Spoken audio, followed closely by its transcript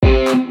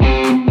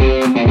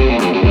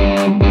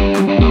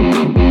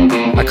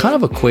kind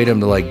of equate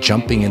them to like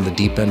jumping in the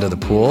deep end of the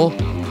pool,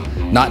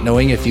 not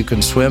knowing if you can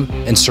swim,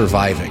 and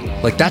surviving.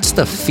 Like, that's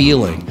the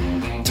feeling.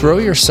 Throw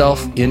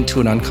yourself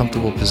into an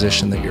uncomfortable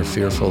position that you're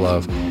fearful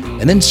of,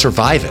 and then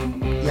survive it.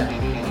 Yeah.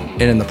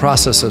 And in the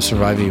process of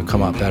surviving, you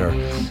come out better.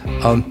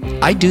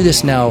 I do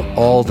this now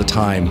all the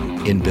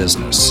time in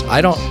business.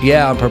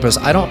 On purpose.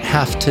 I don't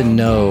have to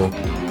know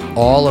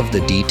all of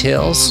the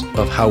details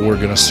of how we're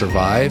going to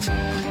survive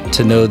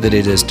to know that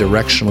it is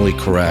directionally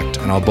correct,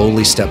 and I'll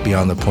boldly step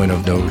beyond the point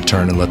of no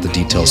return and let the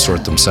details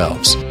sort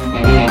themselves.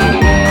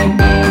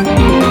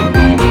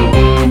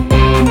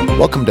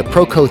 Welcome to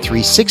Proco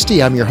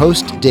 360. I'm your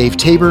host, Dave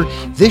Tabor.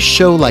 This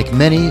show, like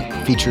many,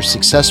 features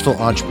successful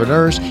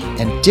entrepreneurs,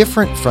 and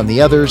different from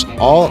the others,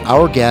 all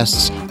our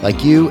guests,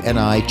 like you and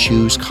I,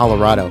 choose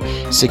Colorado.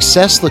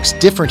 Success looks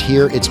different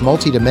here. It's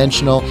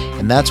multidimensional,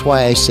 and that's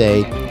why I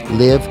say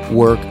live,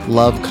 work,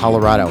 love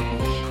Colorado.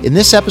 In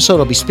this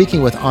episode, I'll be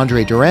speaking with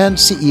Andre Durand,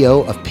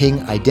 CEO of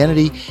Ping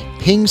Identity.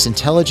 Ping's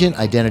intelligent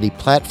identity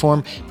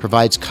platform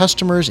provides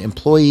customers,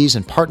 employees,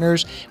 and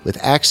partners with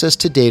access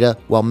to data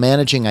while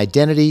managing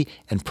identity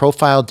and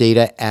profile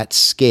data at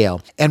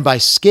scale. And by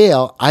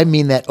scale, I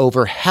mean that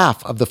over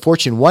half of the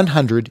Fortune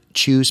 100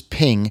 choose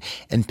Ping,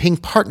 and Ping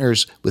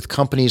partners with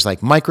companies like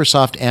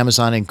Microsoft,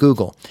 Amazon, and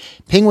Google.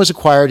 Ping was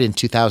acquired in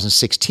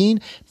 2016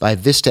 by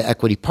Vista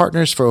Equity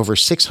Partners for over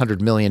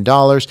 $600 million,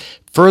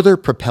 further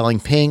propelling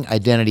Ping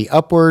Identity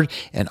upward,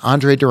 and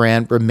Andre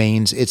Durand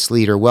remains its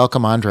leader.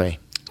 Welcome, Andre.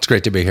 It's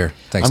great to be here.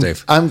 Thanks,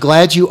 Dave. I'm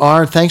glad you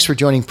are. Thanks for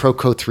joining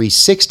Proco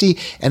 360.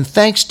 And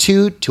thanks,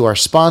 too, to our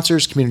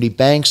sponsors, Community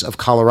Banks of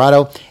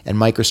Colorado and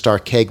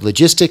MicroStar Keg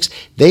Logistics.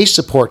 They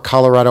support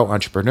Colorado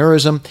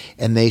entrepreneurism,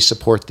 and they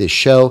support this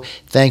show.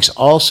 Thanks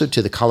also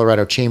to the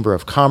Colorado Chamber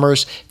of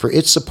Commerce for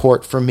its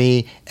support for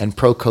me and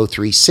Proco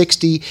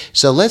 360.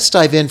 So let's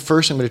dive in.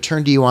 First, I'm going to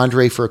turn to you,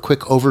 Andre, for a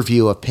quick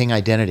overview of Ping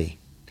Identity.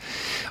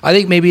 I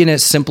think maybe in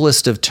its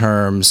simplest of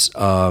terms,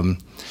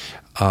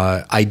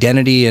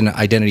 identity and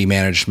identity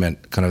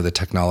management, kind of the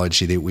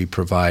technology that we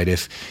provide.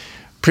 If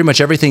pretty much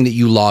everything that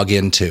you log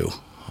into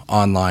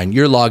online,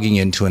 you're logging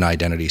into an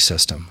identity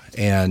system,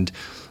 and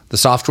the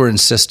software and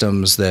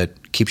systems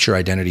that keeps your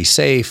identity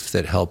safe,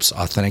 that helps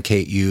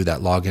authenticate you,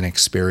 that login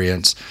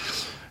experience,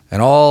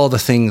 and all the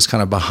things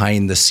kind of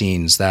behind the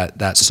scenes,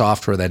 that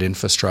software, that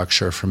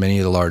infrastructure for many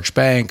of the large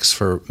banks,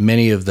 for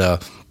many of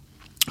the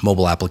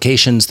mobile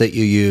applications that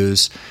you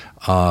use,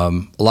 a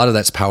lot of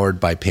that's powered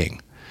by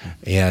Ping.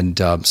 And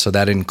so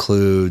that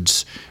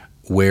includes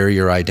where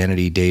your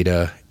identity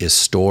data is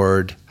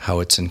stored, how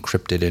it's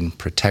encrypted and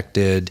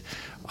protected,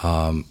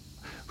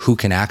 who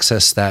can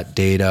access that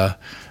data,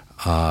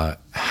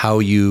 how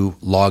you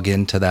log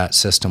into that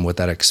system, what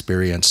that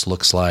experience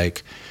looks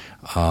like.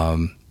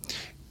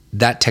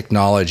 That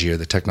technology, or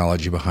the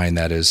technology behind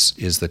that,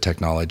 is the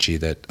technology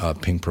that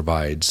Ping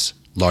provides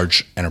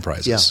large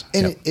enterprises. Yeah,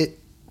 and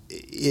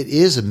it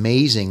is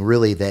amazing,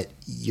 really, that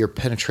your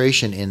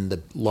penetration in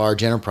the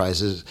large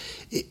enterprises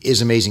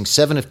is amazing.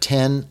 7 of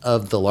 10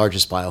 of the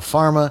largest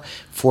biopharma,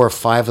 4 of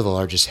 5 of the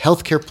largest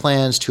healthcare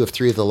plans, 2 of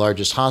 3 of the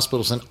largest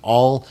hospitals, and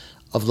all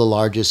of the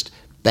largest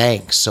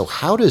banks. So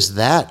how does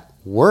that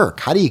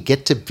work? How do you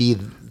get to be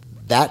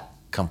that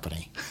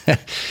company?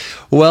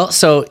 Well,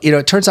 so,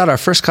 it turns out our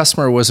first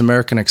customer was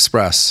American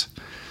Express.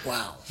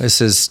 Wow.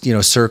 This is,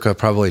 circa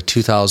probably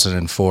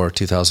 2004,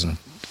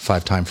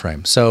 2005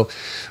 timeframe. So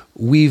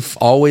we've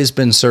always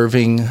been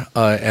serving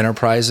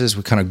enterprises.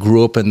 We kind of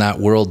grew up in that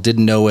world,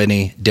 didn't know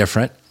any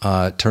different.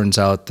 Turns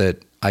out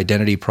that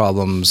identity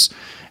problems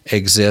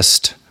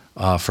exist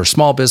for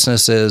small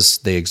businesses,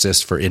 they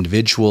exist for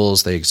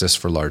individuals, they exist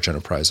for large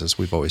enterprises.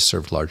 We've always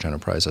served large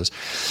enterprises.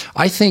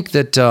 I think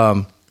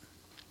that,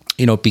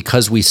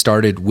 because we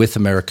started with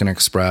American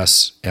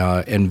Express,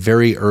 and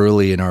very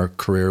early in our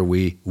career,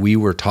 we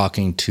were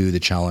talking to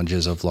the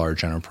challenges of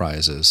large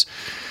enterprises.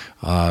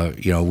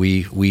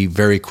 We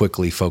very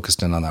quickly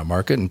focused in on that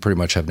market and pretty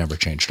much have never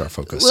changed our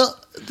focus. Well,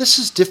 this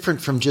is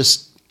different from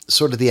just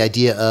sort of the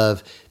idea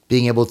of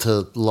being able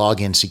to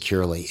log in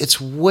securely. It's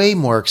way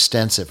more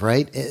extensive,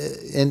 right?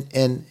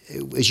 And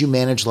as you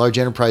manage large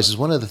enterprises,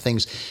 one of the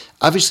things,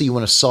 obviously, you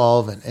want to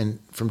solve, and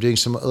from doing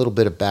a little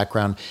bit of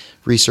background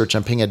research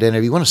on Ping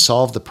Identity, you want to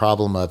solve the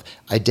problem of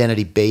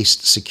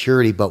identity-based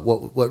security. But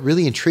what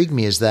really intrigued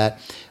me is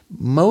that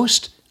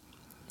most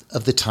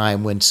of the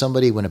time when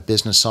a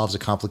business solves a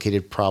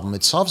complicated problem,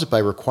 it solves it by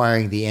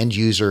requiring the end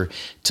user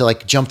to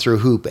jump through a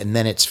hoop, and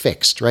then it's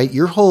fixed, right?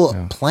 Your whole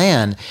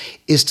plan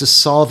is to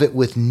solve it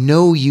with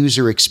no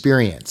user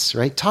experience,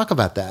 right? Talk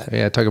about that.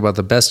 Yeah, talk about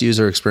the best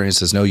user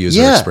experience is no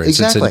user experience.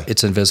 Exactly.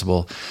 It's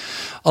invisible.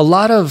 A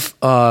lot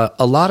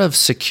of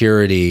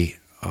security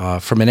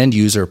from an end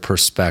user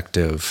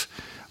perspective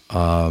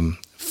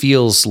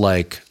feels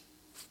like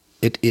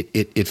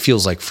it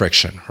feels like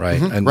friction,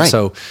 right? Mm-hmm, and right.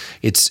 So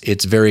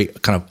it's very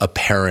kind of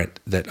apparent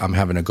that I'm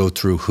having to go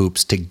through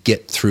hoops to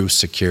get through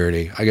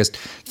security. I guess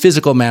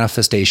physical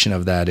manifestation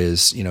of that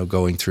is,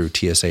 going through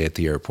TSA at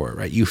the airport,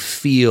 right? You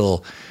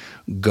feel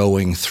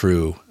going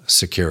through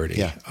security.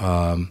 Yeah.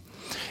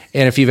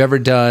 And if you've ever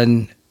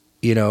done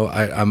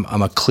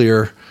I'm a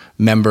Clear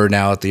member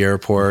now at the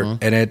airport,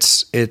 and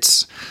it's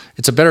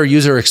a better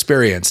user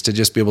experience to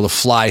just be able to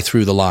fly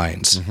through the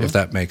lines, if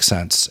that makes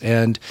sense.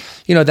 And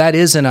that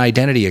is an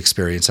identity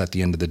experience at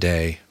the end of the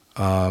day.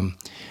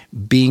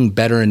 Being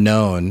better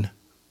known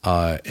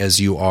as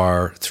you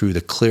are through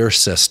the Clear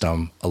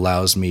system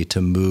allows me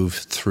to move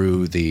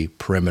through the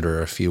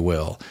perimeter, if you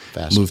will,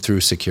 move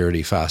through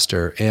security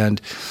faster. And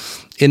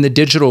in the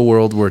digital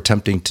world, we're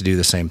attempting to do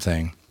the same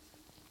thing.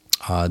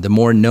 The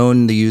more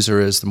known the user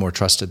is, the more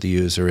trusted the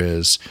user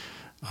is,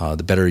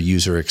 the better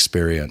user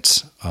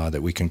experience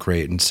that we can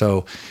create. And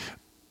so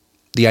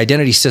the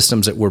identity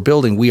systems that we're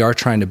building, we are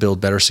trying to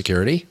build better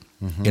security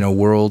in a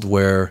world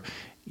where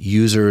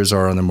users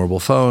are on their mobile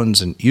phones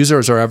and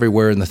users are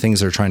everywhere, and the things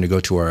they're trying to go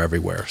to are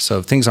everywhere.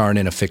 So things aren't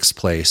in a fixed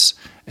place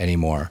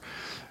anymore.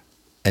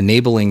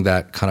 Enabling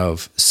that kind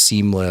of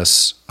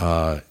seamless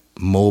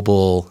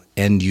mobile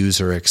end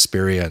user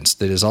experience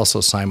that is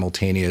also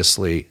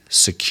simultaneously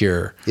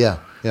secure.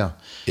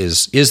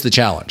 Is the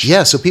challenge.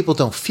 Yeah, so people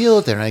don't feel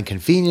it, they're not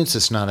inconvenienced,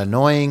 it's not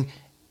annoying,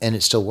 and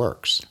it still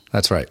works.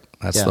 That's right.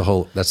 That's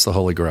the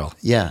holy grail.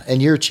 Yeah,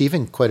 and you're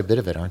achieving quite a bit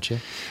of it, aren't you?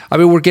 I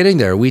mean, we're getting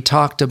there. We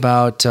talked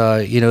about,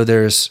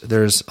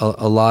 there's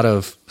a lot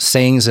of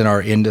sayings in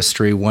our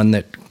industry. One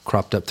that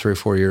cropped up 3 or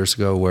 4 years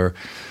ago, where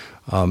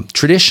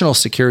traditional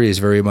security is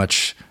very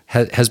much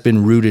has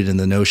been rooted in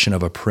the notion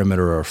of a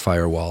perimeter or a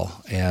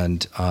firewall,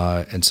 and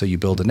so you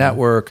build a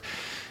network.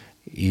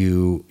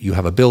 You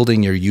have a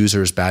building, your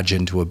users badge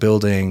into a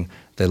building,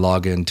 they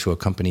log into a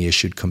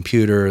company-issued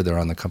computer, they're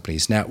on the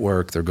company's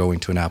network, they're going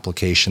to an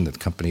application that the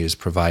company is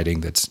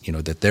providing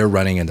that they're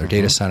running in their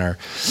data center.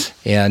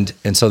 And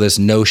so this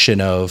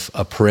notion of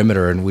a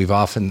perimeter, and we've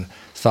often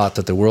thought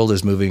that the world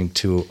is moving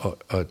to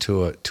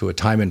a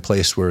time and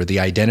place where the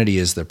identity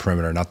is the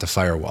perimeter, not the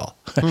firewall.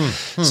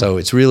 So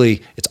it's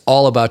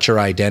all about your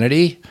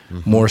identity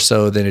more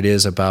so than it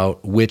is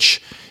about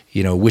which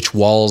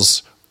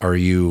walls are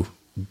you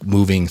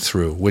moving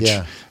through,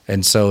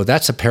 and so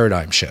that's a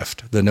paradigm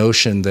shift. The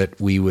notion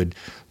that we would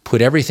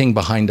put everything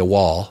behind a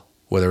wall,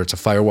 whether it's a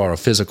firewall or a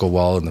physical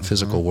wall in the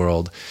physical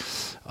world,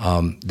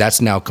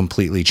 that's now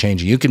completely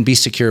changing. You can be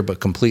secure but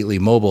completely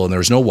mobile, and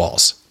there's no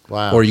walls.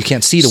 Wow. Or you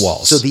can't see the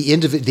walls. So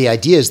the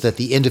idea is that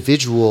the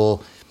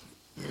individual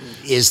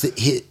is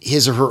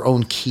his or her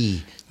own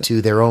key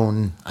to their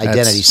own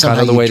identity. That's somehow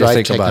kind of the way drive to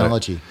think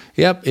technology. about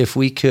it. Yep.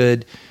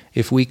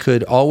 If we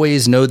could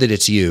always know that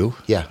it's you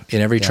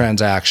in every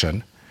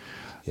transaction,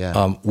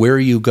 where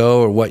you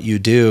go or what you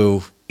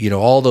do,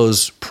 all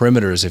those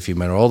perimeters, if you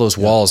remember, all those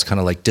walls kind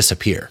of like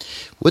disappear.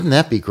 Wouldn't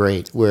that be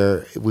great,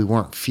 where we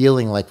weren't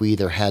feeling like we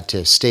either had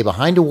to stay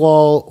behind a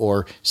wall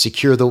or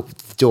secure the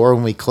door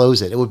when we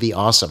close it? It would be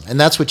awesome. And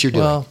that's what you're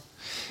doing. Well,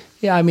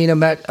 yeah, I mean,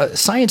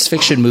 science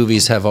fiction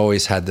movies have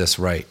always had this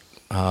right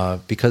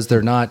because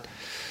they're not,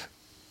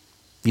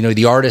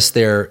 the artists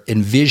there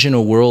envision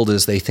a world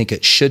as they think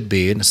it should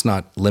be, and it's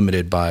not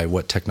limited by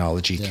what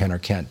technology can or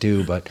can't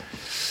do, but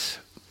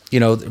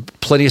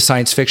plenty of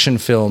science fiction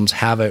films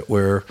have it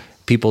where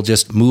people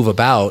just move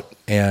about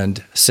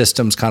and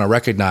systems kind of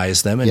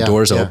recognize them, and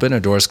doors open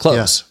and doors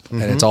close.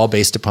 And it's all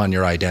based upon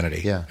your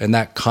identity. And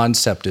that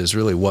concept is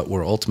really what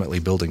we're ultimately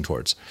building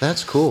towards.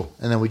 That's cool.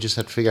 And then we just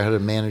have to figure out how to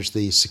manage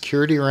the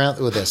security around,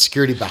 or the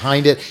security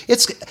behind it.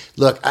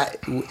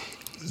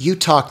 You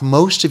talk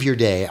most of your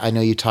day, I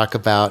know you talk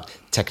about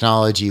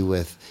technology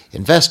with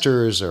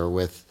investors or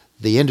with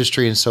the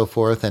industry and so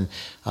forth. And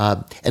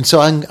so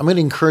I'm going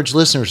to encourage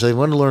listeners, if they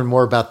want to learn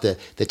more about the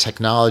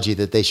technology,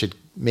 that they should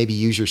maybe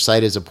use your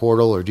site as a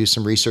portal or do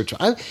some research.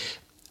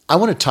 I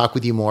want to talk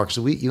with you more, because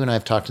you and I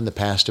have talked in the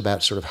past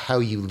about sort of how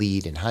you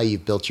lead and how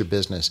you've built your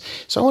business.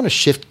 So I want to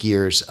shift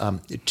gears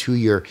to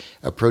your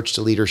approach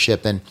to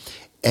leadership.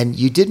 And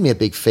you did me a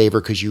big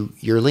favor, because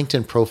your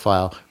LinkedIn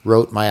profile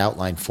wrote my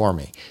outline for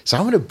me. So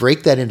I'm going to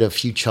break that into a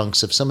few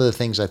chunks of some of the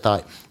things I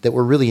thought that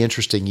were really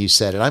interesting you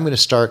said. And I'm going to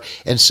start.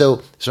 And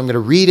so I'm going to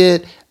read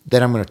it,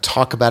 then I'm going to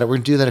talk about it. We're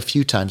going to do that a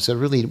few times. So I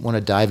really want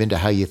to dive into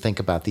how you think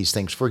about these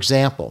things. For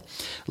example,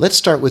 let's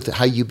start with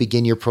how you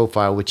begin your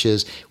profile, which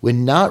is,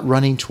 when not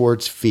running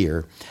towards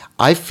fear,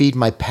 I feed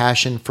my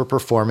passion for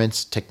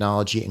performance,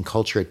 technology, and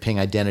culture at Ping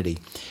Identity,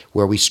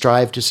 where we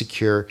strive to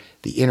secure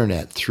the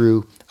internet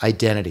through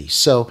identity.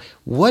 So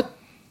what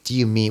do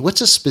you mean?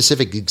 What's a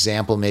specific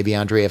example, maybe,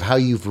 Andre, of how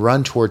you've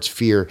run towards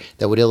fear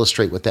that would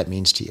illustrate what that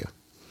means to you?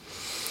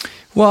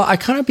 Well, I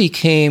kind of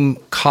became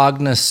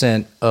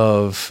cognizant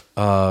of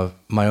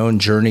my own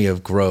journey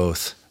of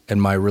growth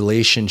and my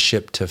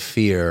relationship to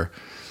fear,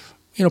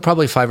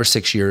 probably 5 or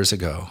 6 years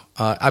ago.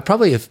 I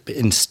probably have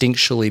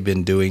instinctually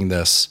been doing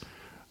this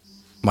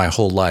my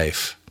whole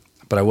life,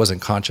 but I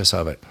wasn't conscious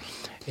of it.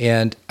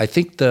 And I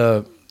think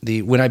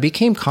when I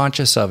became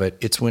conscious of it,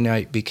 it's when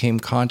I became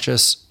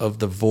conscious of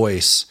the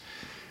voice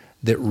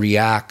that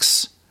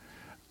reacts,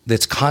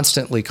 that's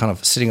constantly kind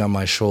of sitting on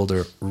my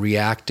shoulder,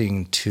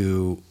 reacting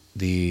to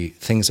the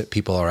things that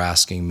people are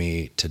asking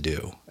me to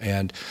do.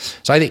 And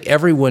so I think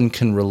everyone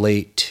can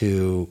relate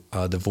to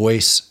the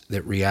voice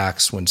that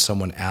reacts when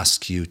someone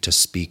asks you to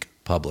speak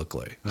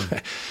publicly.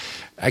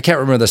 I can't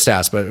remember the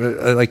stats,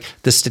 but like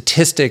the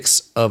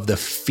statistics of the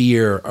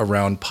fear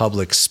around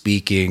public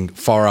speaking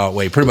far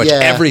outweigh pretty much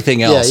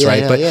everything else,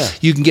 right?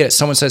 But you can get it.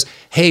 Someone says,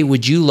 hey,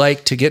 would you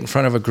like to get in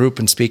front of a group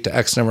and speak to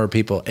X number of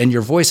people? And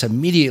your voice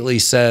immediately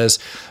says,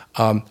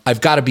 I've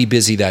got to be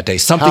busy that day.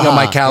 Something on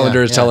my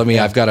calendar is telling me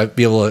I've got to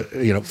be able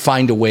to,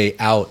 find a way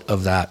out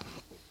of that.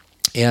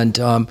 And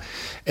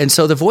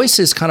so the voice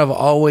is kind of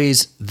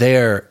always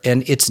there,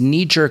 and it's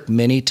knee-jerk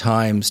many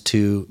times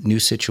to new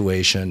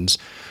situations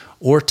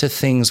or to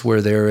things where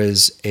there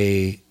is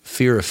a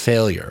fear of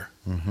failure.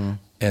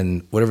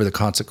 And whatever the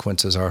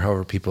consequences are,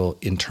 however people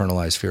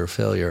internalize fear of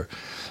failure,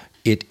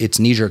 its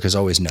knee-jerk is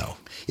always no.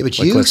 Yeah, but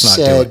you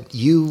said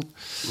you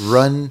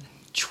run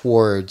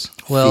towards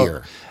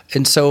fear.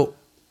 And so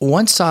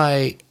once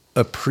I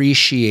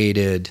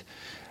appreciated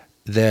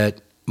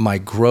that my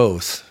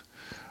growth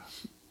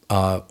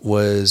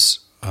was,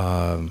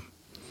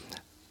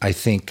 I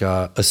think,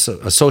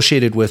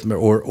 associated with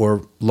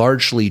or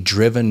largely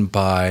driven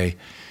by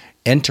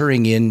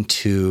entering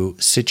into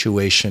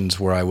situations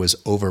where I was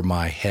over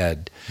my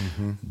head,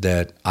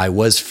 that I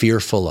was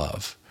fearful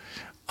of.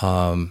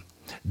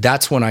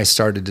 That's when I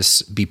started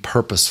to be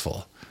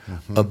purposeful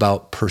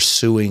about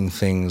pursuing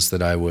things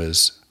that I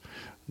was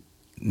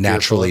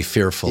naturally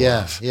fearful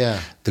of.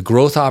 The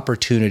growth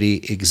opportunity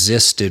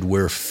existed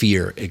where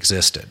fear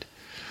existed.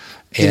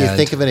 Can you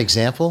think of an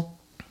example?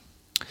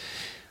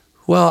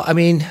 Well, I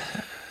mean,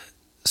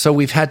 so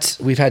we've had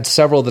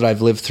several that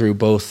I've lived through,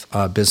 both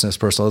business,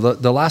 personal.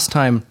 The last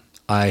time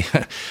I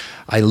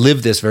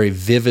lived this very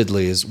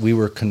vividly is we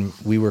were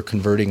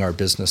converting our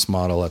business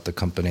model at the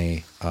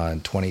company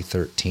in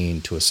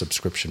 2013 to a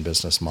subscription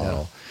business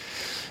model.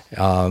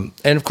 And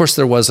of course,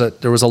 there was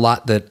a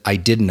lot that I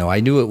didn't know. I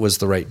knew it was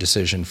the right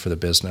decision for the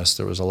business.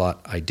 There was a lot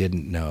I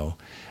didn't know.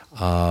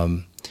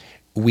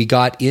 We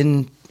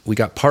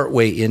got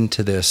partway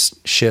into this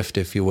shift,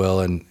 if you will,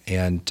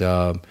 and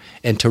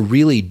to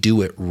really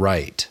do it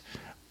right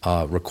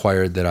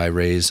required that I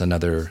raise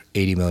another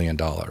 $80 million.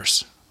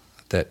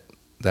 That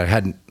I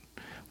hadn't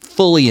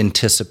fully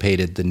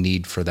anticipated the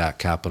need for that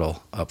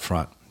capital up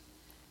front,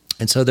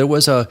 and so there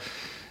was a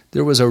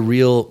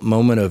real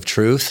moment of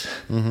truth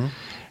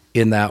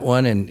in that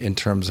one, in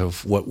terms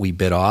of what we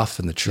bit off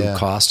and the true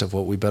cost of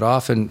what we bit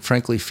off, and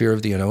frankly, fear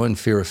of the unknown,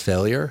 fear of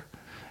failure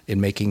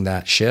in making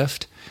that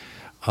shift.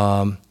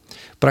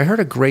 But I heard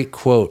a great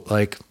quote,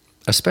 like,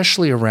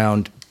 especially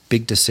around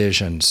big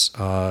decisions,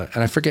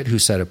 and I forget who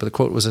said it, but the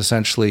quote was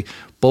essentially,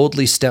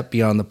 boldly step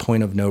beyond the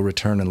point of no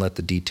return and let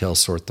the details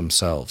sort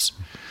themselves.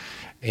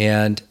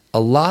 And a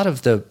lot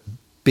of the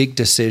big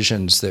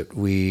decisions that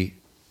we,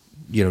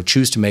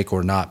 choose to make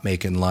or not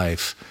make in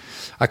life,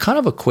 I kind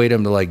of equate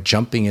them to like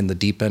jumping in the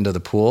deep end of the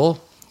pool,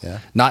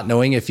 not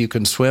knowing if you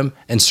can swim,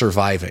 and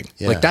surviving.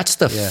 Like, that's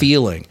the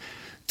feeling.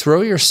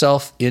 Throw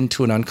yourself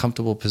into an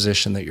uncomfortable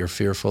position that you're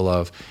fearful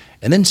of,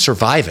 and then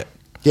survive it.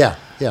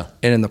 And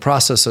in the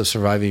process of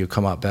surviving, you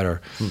come out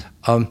better.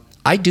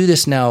 I do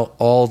this now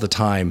all the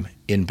time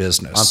in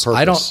business. On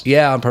purpose?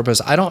 On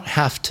purpose. I don't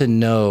have to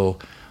know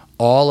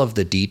all of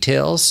the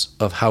details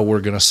of how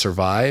we're going to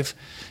survive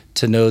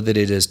to know that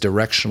it is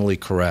directionally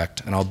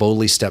correct, and I'll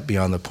boldly step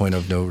beyond the point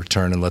of no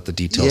return and let the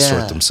details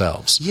sort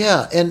themselves.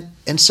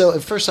 And so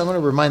at first I want to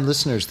remind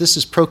listeners, this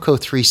is Proco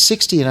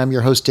 360, and I'm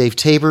your host, Dave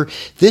Tabor.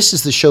 This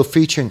is the show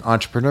featuring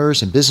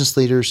entrepreneurs and business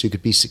leaders who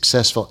could be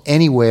successful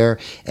anywhere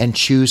and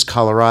choose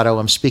Colorado.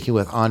 I'm speaking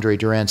with Andre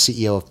Durand,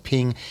 CEO of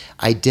Ping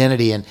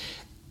Identity, and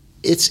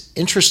it's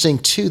interesting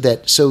too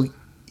that, so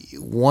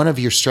one of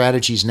your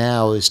strategies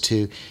now is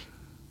to,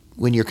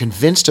 when you're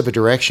convinced of a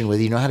direction,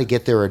 whether you know how to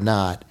get there or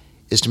not,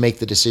 is to make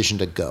the decision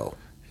to go.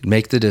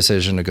 Make the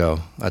decision to go.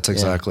 That's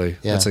exactly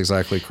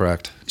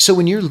correct. So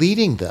when you're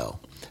leading, though,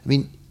 I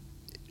mean,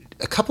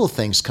 a couple of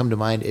things come to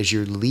mind as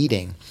you're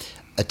leading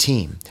a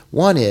team.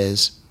 One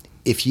is,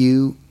 if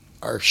you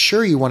are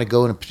sure you want to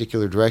go in a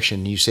particular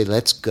direction and you say,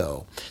 let's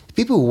go, the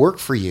people who work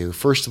for you,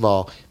 first of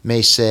all,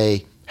 may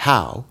say,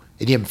 how?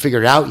 And you haven't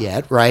figured it out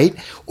yet, right?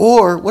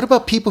 Or what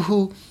about people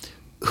who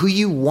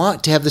you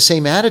want to have the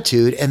same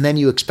attitude, and then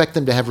you expect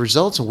them to have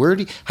results?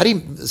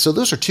 And so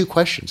those are two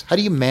questions. How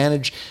do you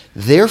manage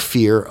their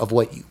fear of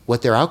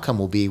what their outcome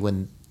will be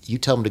when you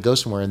tell them to go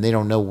somewhere and they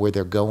don't know where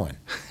they're going?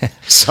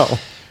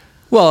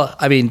 Well,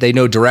 I mean, they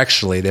know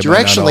directionally. They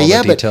might not know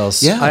all the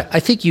details. I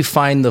think you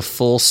find the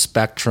full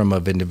spectrum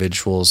of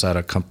individuals at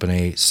a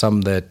company,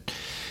 some that,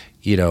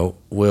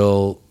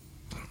 will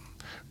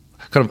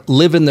kind of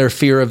live in their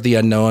fear of the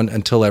unknown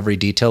until every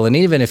detail. And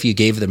even if you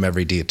gave them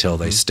every detail,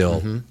 they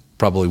still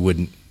probably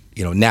wouldn't,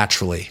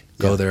 naturally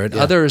go there. And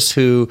others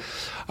who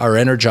are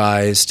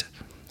energized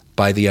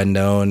by the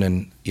unknown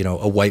and, a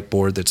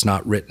whiteboard that's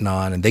not written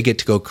on, and they get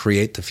to go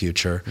create the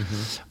future.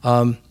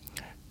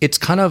 It's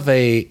kind of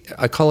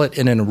I call it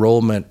an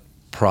enrollment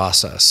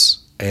process,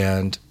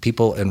 and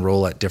people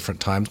enroll at different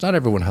times. Not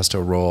everyone has to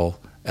enroll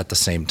at the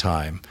same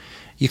time.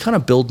 You kind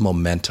of build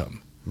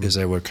momentum, as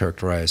I would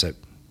characterize it.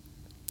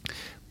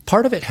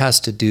 Part of it has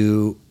to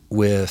do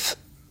with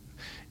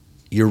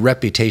your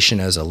reputation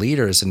as a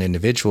leader, as an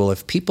individual,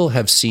 if people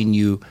have seen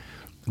you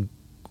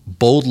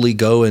boldly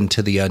go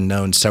into the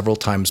unknown several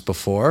times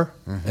before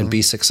and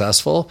be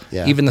successful,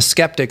 even the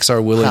skeptics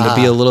are willing to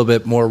be a little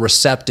bit more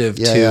receptive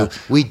to. Yeah.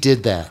 We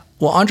did that.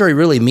 Well, Andre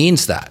really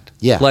means that.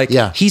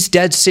 He's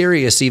dead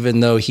serious,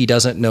 even though he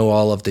doesn't know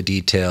all of the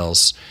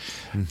details.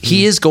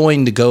 He is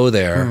going to go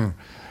there.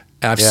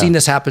 I've seen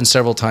this happen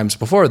several times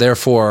before.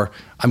 Therefore,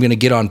 I'm going to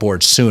get on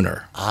board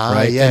sooner,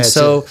 right? Yeah, and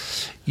so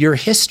your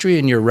history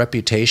and your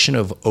reputation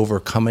of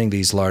overcoming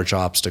these large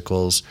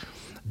obstacles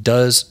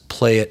does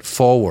play it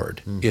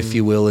forward, if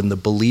you will, in the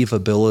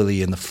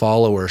believability and the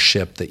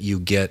followership that you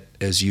get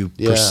as you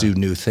pursue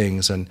new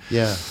things. And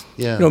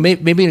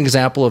maybe an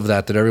example of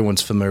that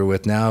everyone's familiar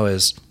with now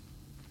is,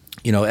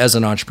 as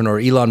an entrepreneur,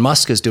 Elon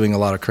Musk is doing a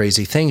lot of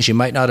crazy things. You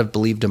might not have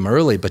believed him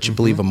early, but you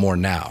believe him more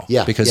now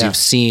because you've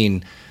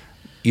seen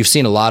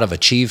a lot of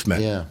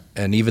achievement,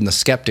 and even the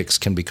skeptics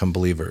can become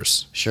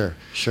believers. Sure.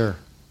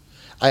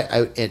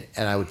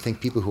 I would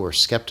think people who are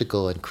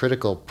skeptical and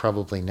critical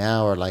probably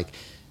now are like,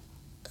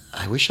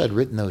 I wish I'd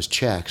written those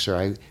checks,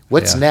 or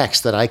what's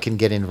next that I can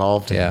get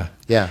involved in?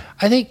 Yeah.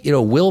 I think,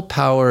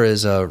 willpower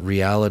is a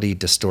reality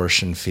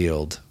distortion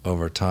field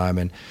over time.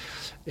 And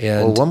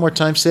one more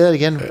time, say that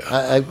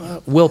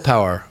again.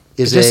 Willpower.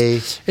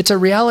 It's a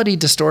reality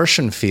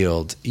distortion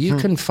field. You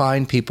can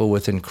find people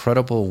with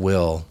incredible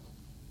will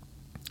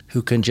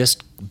who can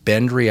just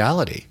bend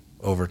reality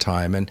over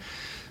time. And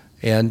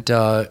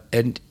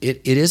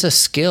it is a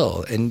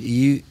skill, and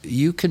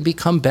you can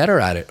become better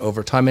at it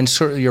over time, and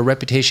sort of your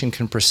reputation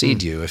can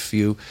precede you. If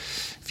you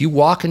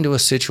walk into a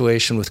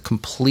situation with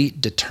complete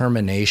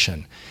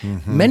determination,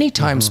 many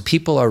times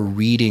people are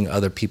reading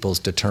other people's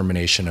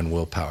determination and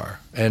willpower.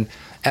 And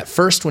at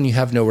first, when you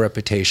have no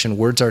reputation,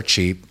 words are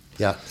cheap.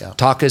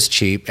 Talk is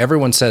cheap.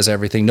 Everyone says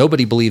everything.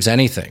 Nobody believes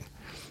anything.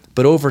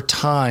 But over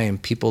time,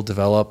 people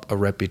develop a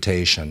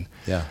reputation,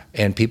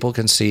 and people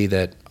can see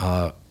that.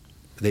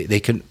 They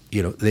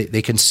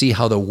can see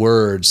how the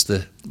words,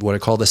 what I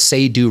call the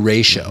say-do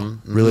ratio,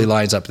 really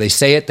lines up. They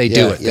say it, they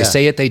do it. They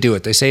say it, they do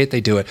it. They say it,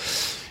 they do it.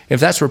 If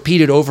that's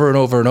repeated over and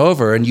over and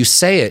over, and you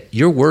say it,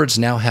 your words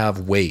now have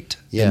weight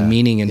and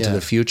meaning into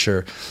the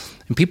future.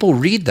 And people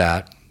read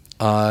that,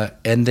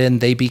 and then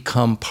they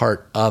become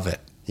part of it.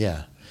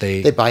 Yeah.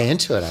 They buy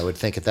into it, I would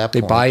think, at that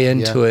point. They buy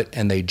into it,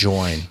 and they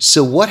join.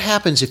 So what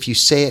happens if you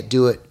say it,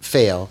 do it,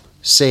 fail,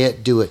 say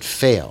it, do it,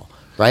 fail,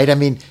 right? I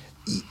mean,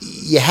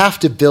 you have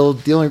to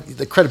build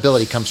the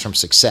credibility comes from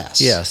success.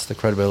 Yes, the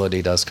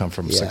credibility does come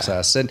from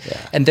success, and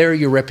there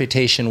your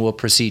reputation will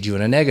precede you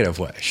in a negative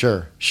way.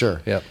 Sure.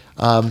 Yep.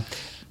 I'm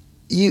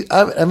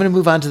going to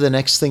move on to the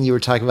next thing you were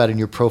talking about in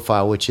your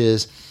profile, which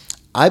is,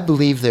 I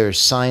believe there is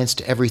science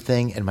to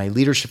everything, and my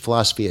leadership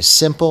philosophy is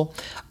simple.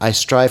 I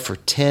strive for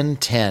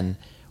 10-10,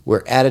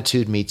 where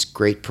attitude meets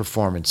great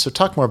performance. So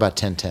talk more about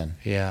 10-10.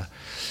 Yeah.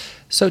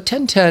 So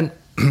 10-10,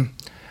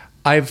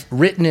 I've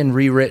written and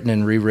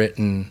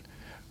rewritten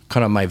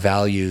kind of my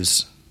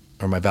values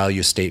or my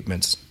value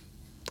statements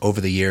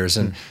over the years,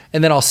 and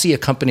then I'll see a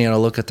company and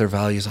I'll look at their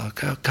values. I'll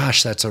go,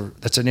 gosh, that's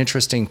an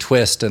interesting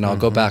twist, and I'll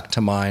go back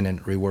to mine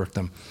and rework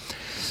them.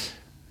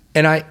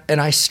 And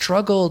I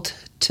struggled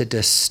to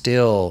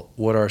distill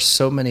what are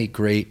so many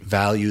great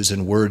values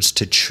and words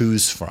to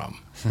choose from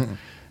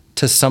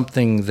to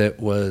something that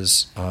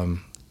was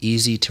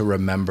easy to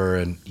remember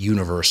and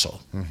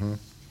universal. And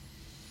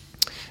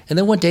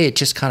then one day it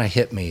just kind of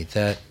hit me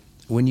that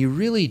when you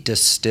really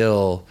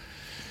distill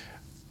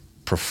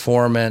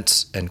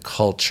performance and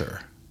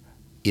culture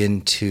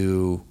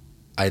into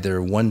either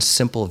one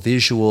simple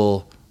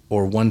visual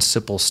or one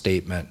simple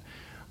statement,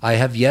 I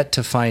have yet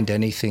to find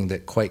anything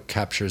that quite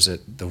captures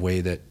it the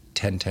way that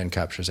 10-10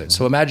 captures it.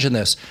 So imagine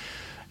this.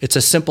 It's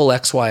a simple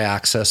XY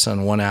axis.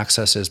 On one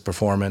axis is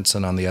performance,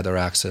 and on the other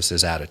axis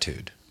is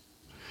attitude.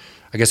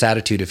 I guess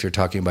attitude if you're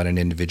talking about an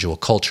individual,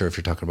 culture if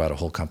you're talking about a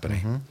whole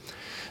company.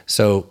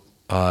 So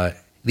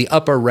the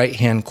upper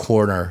right-hand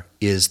corner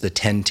is the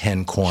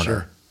 10-10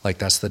 corner. Like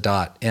that's the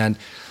dot. And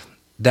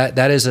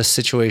that is a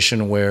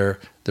situation where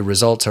the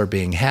results are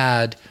being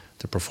had,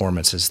 the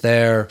performance is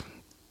there,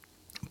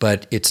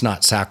 but it's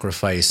not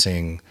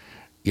sacrificing,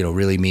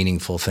 really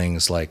meaningful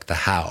things like the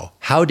how.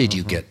 How did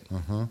you get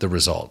the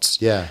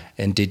results? Yeah.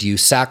 And did you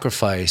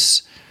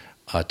sacrifice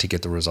to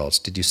get the results?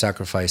 Did you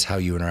sacrifice how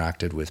you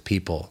interacted with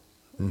people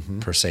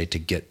per se to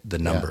get the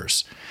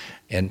numbers?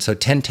 And so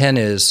 10-10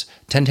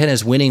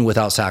 is winning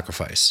without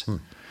sacrifice.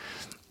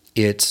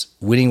 It's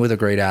winning with a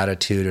great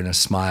attitude and a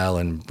smile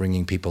and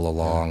bringing people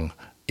along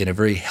in a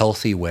very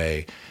healthy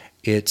way.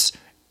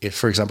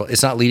 For example,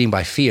 it's not leading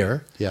by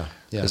fear.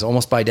 Because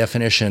almost by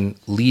definition,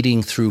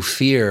 leading through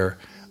fear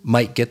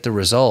might get the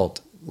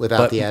result. But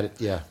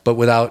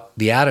without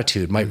the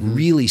attitude, might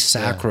really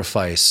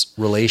sacrifice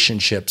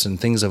relationships and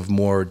things of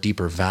more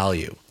deeper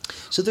value.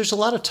 So there's a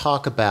lot of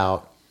talk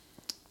about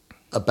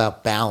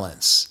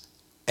balance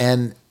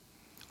and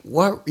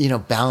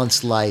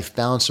balanced life,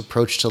 balanced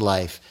approach to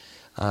life.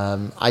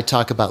 I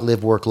talk about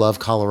Live, Work, Love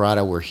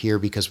Colorado. We're here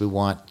because we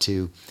want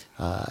to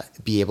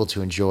be able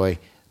to enjoy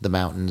the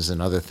mountains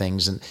and other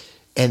things.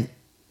 And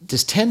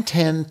does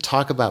 10-10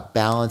 talk about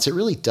balance? It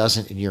really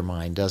doesn't in your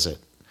mind, does it?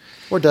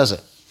 Or does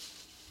it?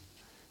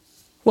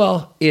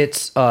 Well,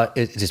 it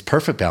is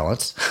perfect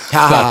balance,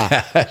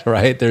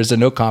 right? There's a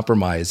no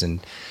compromise in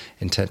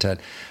 10-10.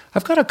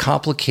 I've got a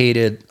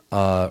complicated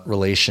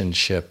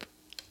relationship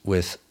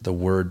with the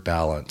word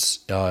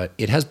balance.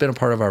 It has been a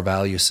part of our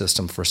value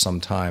system for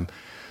some time.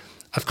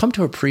 I've come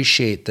to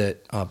appreciate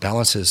that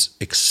balance is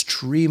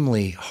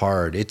extremely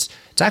hard. It's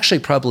actually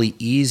probably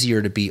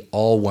easier to be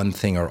all one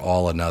thing or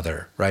all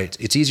another, right?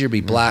 It's easier to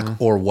be black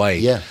or white.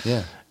 Yeah.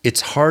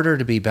 It's harder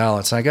to be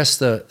balanced. And I guess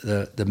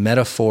the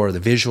metaphor, the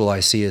visual I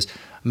see is,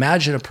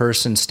 imagine a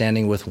person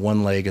standing with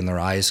one leg and their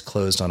eyes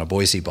closed on a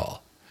Boise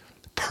ball,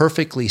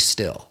 perfectly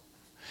still.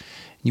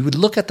 You would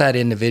look at that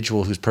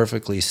individual who's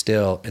perfectly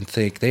still and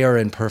think they are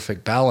in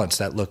perfect balance.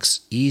 That looks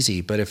easy.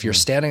 But if you're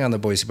standing on the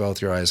Boise ball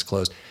with your eyes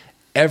closed,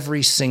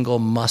 every single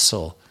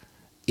muscle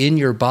in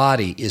your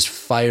body is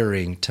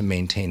firing to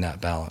maintain that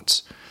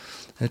balance.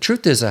 And the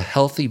truth is, a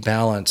healthy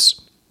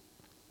balance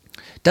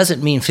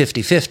doesn't mean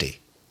 50-50.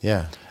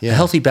 Yeah. A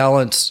healthy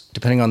balance,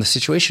 depending on the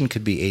situation,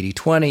 could be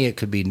 80-20, it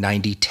could be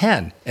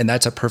 90-10, and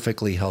that's a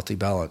perfectly healthy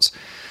balance.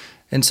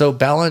 And so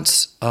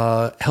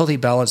healthy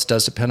balance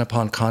does depend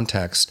upon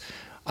context.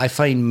 I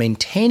find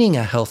maintaining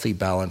a healthy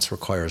balance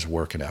requires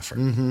work and effort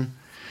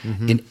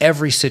in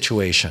every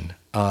situation.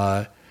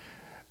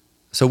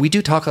 So we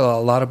do talk a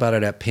lot about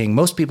it at Ping.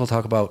 Most people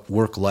talk about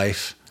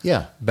work-life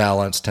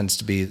balance tends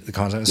to be the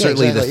concept.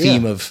 Certainly exactly, the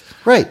theme of...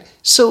 Right.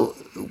 So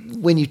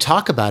when you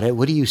talk about it,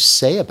 what do you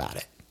say about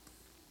it?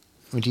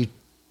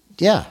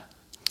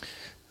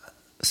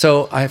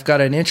 So I've got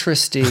an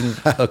interesting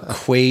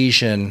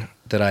equation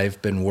that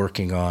I've been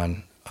working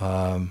on.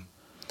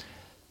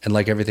 And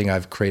like everything,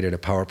 I've created a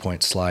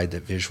PowerPoint slide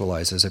that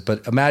visualizes it.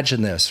 But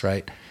imagine this,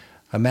 right?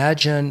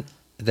 Imagine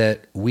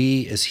that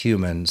we as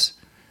humans,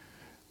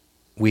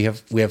 we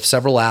have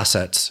several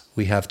assets.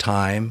 We have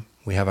time,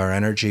 we have our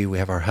energy, we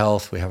have our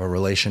health, we have our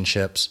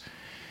relationships.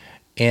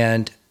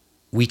 And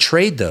we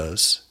trade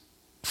those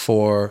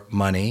for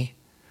money,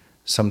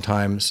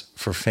 sometimes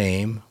for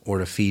fame or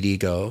to feed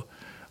ego,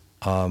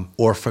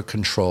 or for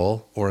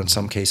control, or in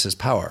some cases,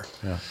 power.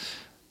 Yeah.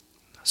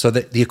 So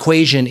the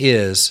equation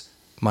is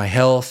my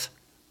health,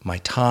 my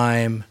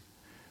time,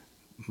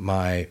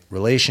 my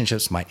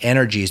relationships, my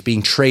energy is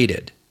being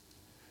traded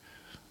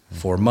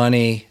for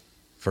money,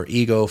 for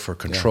ego, for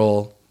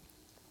control.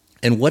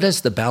 And what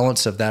does the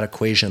balance of that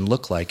equation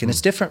look like? And it's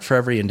different for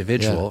every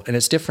individual, and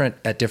it's different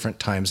at different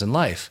times in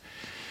life.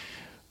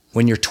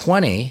 When you're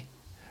 20,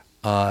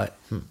 you're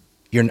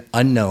an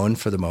unknown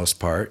for the most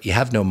part. You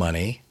have no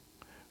money,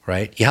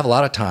 right? You have a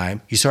lot of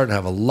time. You start to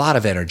have a lot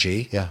of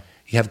energy. Yeah.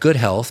 You have good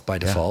health by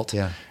default.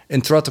 Yeah.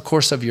 And throughout the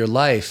course of your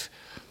life,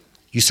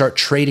 you start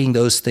trading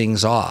those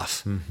things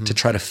off to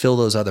try to fill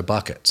those other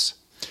buckets.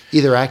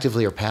 Either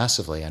actively or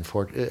passively.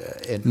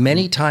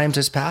 Many times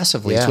it's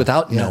passively. It's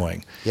without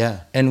knowing.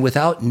 Yeah. And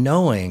without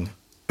knowing,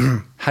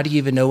 how do you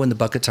even know when the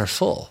buckets are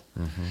full?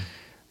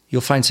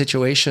 You'll find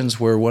situations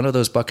where one of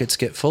those buckets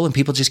get full and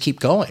people just keep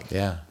going.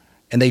 Yeah.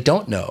 And they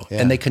don't know.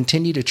 Yeah. And they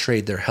continue to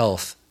trade their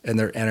health and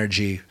their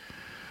energy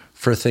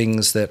for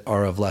things that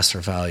are of lesser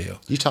value.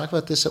 You talk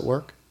about this at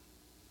work?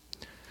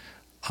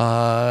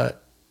 I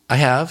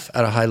have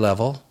at a high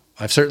level.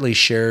 I've certainly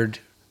shared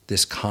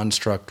this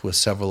construct with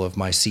several of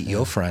my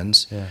CEO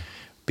friends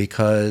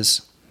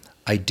because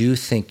I do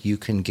think you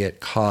can get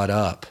caught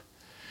up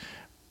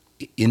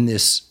in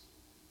this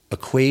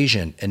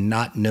equation and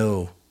not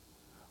know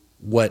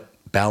what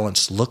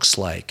balance looks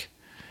like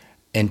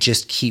and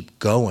just keep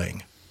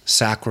going,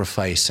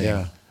 sacrificing.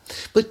 Yeah.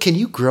 But can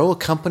you grow a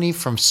company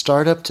from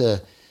startup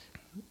to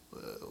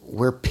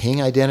where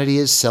Ping Identity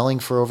is selling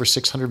for over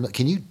 600 million?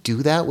 Can you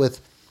do that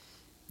with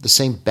the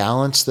same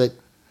balance that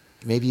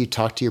maybe you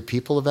talk to your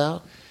people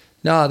about?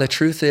 No, the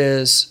truth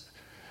is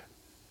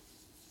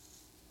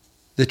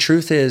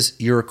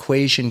your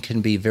equation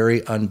can be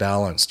very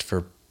unbalanced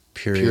for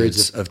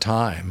periods of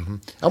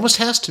time. It almost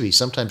has to be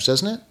sometimes,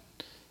 doesn't it?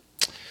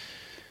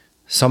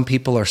 Some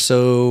people are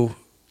so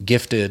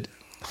gifted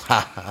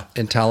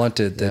and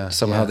talented that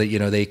somehow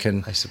they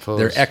can, I suppose,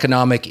 their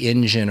economic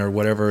engine or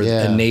whatever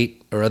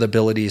innate or other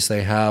abilities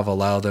they have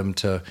allow them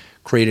to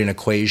create an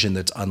equation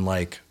that's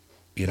unlike,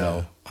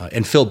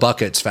 and fill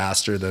buckets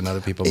faster than other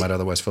people might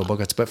otherwise fill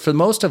buckets. But for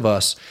most of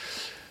us,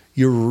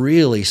 you're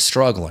really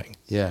struggling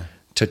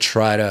to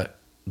try to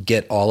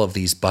get all of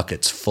these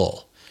buckets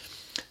full.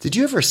 Did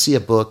you ever see a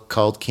book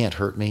called Can't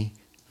Hurt Me?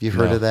 Have you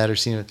heard of that or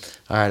seen it?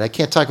 All right, I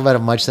can't talk about it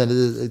much. Then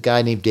a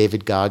guy named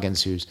David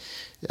Goggins who's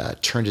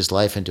turned his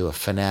life into a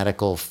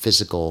fanatical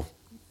physical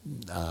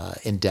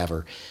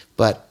endeavor.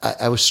 But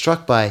I was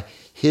struck by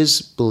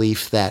his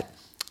belief that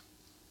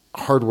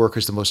hard work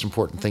is the most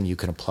important thing you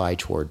can apply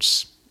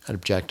towards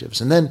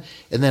objectives. And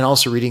then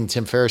also reading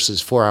Tim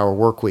Ferriss's 4-Hour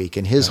Workweek,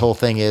 and his whole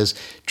thing is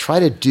try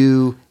to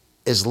do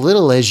as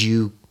little as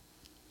you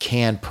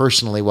can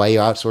personally while you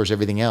outsource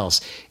everything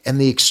else.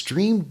 And the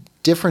extreme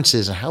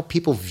differences in how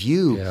people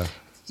view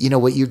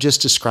what you're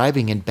just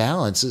describing in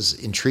balance is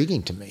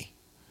intriguing to me.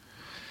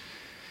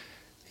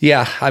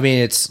 Yeah, I mean,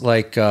 it's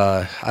like,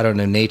 I don't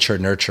know, nature,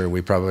 nurture.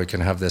 We probably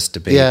can have this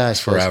debate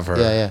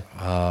forever.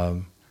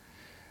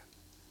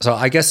 So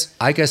I guess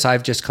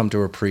I've just come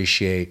to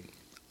appreciate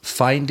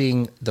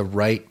finding the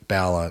right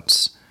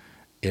balance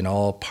in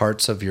all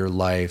parts of your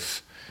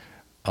life,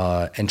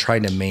 and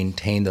trying to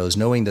maintain those,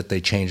 knowing that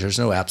they change. There's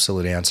no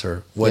absolute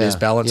answer. What is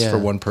balance for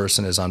one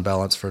person is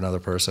unbalanced for another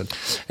person.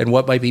 And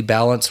what might be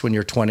balanced when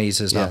you're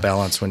 20s is not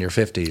balanced when you're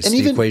 50s. And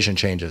the equation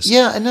changes.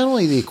 Yeah, and not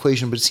only the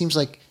equation, but it seems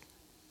like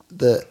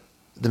the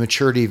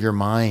maturity of your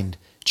mind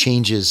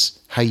changes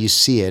how you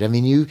see it. I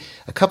mean,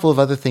 a couple of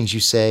other things you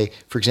say,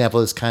 for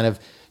example, is kind of,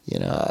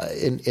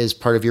 as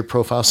part of your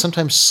profile,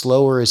 sometimes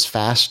slower is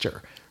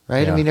faster,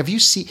 right? Yeah. I mean, do you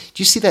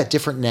see that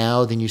different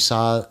now than you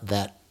saw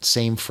that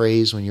same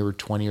phrase when you were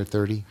 20 or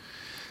 30?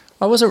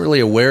 I wasn't really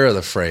aware of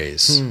the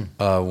phrase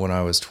when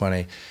I was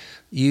 20.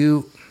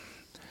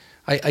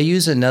 I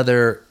use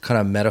another kind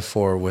of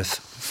metaphor with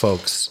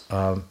folks.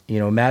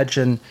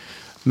 Imagine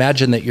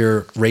that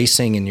you're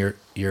racing and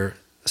you're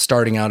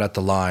starting out at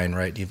the line,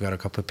 right? You've got a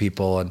couple of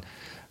people,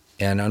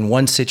 and on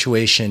one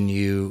situation,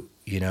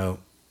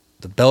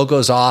 the bell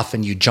goes off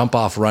and you jump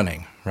off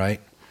running, right?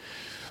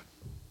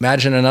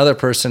 Imagine another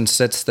person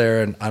sits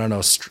there and, I don't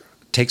know,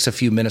 takes a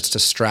few minutes to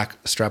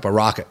strap a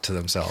rocket to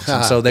themselves.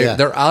 And so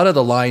they're out of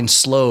the line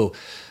slow.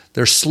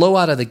 They're slow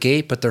out of the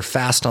gate, but they're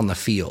fast on the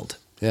field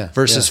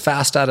versus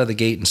fast out of the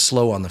gate and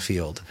slow on the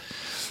field.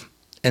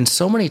 And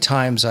so many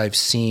times I've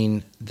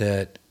seen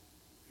that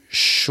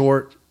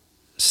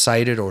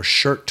short-sighted or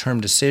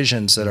short-term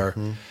decisions that are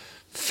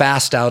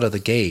fast out of the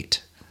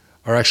gate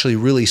are actually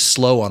really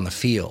slow on the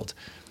field.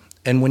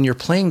 And when you're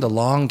playing the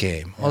long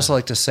game, I also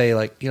like to say,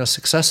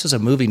 success is a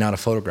movie, not a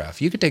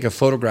photograph. You could take a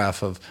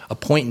photograph of a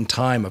point in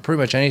time of pretty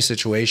much any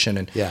situation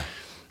and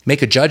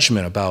make a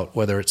judgment about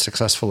whether it's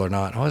successful or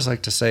not. I always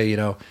like to say,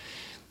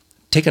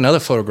 take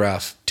another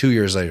photograph 2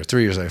 years later,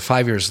 3 years later,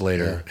 5 years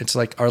later. Yeah. It's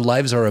like our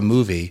lives are a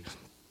movie.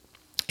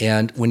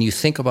 And when you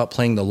think about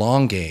playing the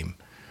long game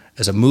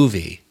as a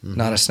movie,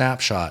 not a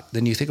snapshot,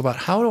 then you think about,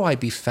 how do I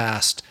be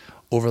fast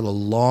over the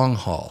long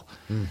haul?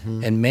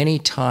 And many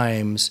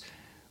times,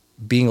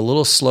 being a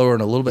little slower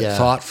and a little bit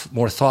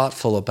more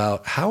thoughtful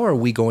about, how are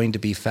we going to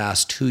be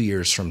fast 2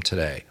 years from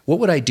today? What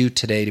would I do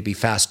today to be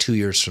fast 2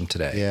 years from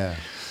today? Yeah,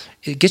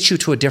 it gets you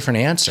to a different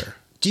answer.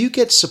 Do you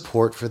get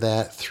support for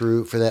that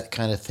for that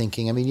kind of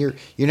thinking? I mean, you're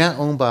not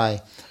owned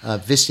by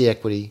Vista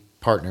Equity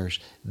Partners.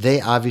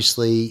 They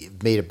obviously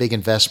made a big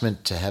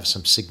investment to have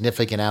some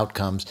significant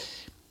outcomes.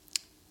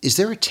 Is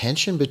there a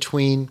tension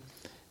between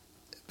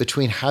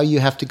how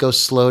you have to go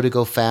slow to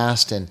go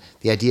fast and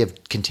the idea of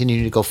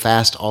continuing to go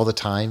fast all the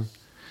time?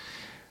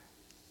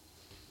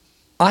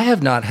 I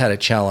have not had a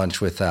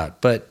challenge with that,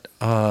 but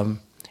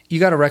you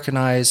got to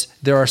recognize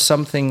there are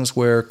some things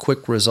where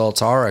quick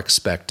results are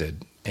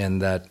expected,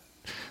 and that.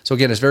 So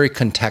again, it's very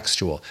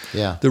contextual.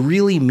 Yeah. The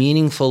really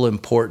meaningful,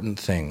 important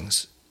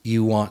things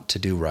you want to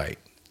do right,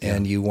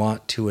 and you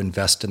want to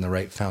invest in the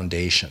right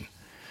foundation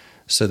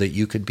so that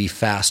you could be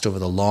fast over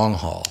the long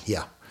haul.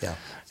 Yeah. Yeah.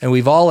 And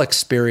we've all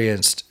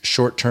experienced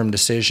short-term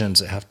decisions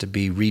that have to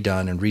be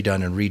redone and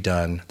redone and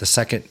redone. The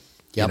second,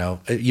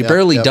 you're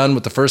barely done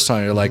with the first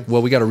time. You're like,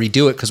 well, we got to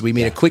redo it because we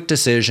made a quick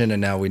decision and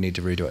now we need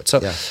to redo it. So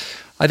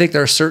I think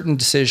there are certain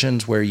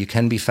decisions where you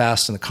can be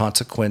fast and the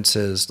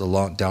consequences, the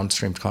long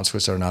downstream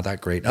consequences are not that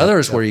great.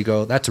 Others where you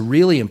go, that's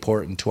really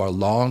important to our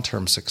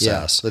long-term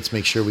success. Yeah. Let's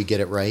make sure we get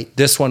it right.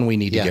 This one we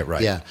need to get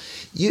right. Yeah.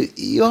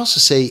 You also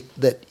say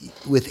that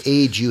with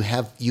age,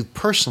 you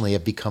personally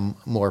have become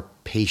more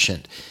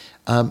patient.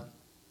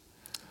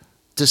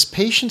 Does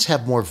patience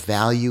have more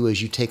value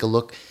as you take a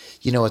look,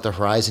 at the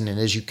horizon and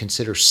as you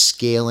consider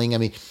scaling? I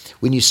mean,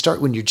 when you're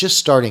just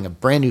starting a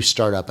brand new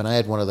startup, and I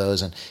had one of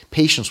those, and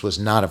patience was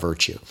not a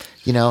virtue,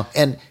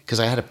 and because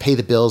I had to pay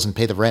the bills and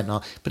pay the rent and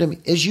all. But I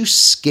mean, as you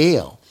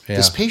scale,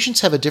 does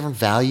patience have a different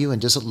value,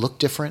 and does it look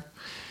different?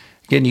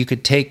 Again, you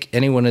could take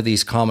any one of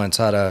these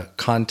comments out of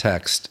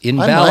context. In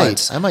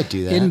balance, I might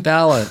do that. In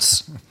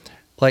balance.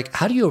 Like,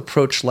 how do you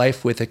approach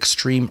life with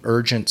extreme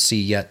urgency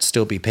yet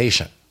still be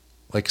patient?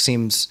 Like,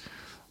 seems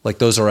like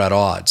those are at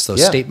odds.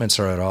 Those statements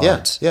are at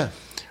odds. Yeah.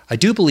 I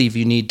do believe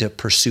you need to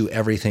pursue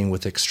everything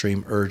with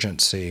extreme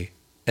urgency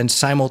and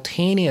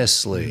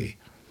simultaneously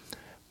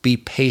be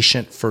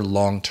patient for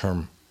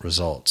long-term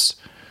results.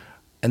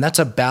 And that's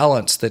a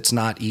balance that's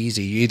not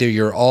easy. Either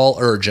you're all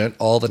urgent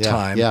all the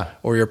time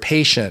or you're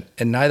patient,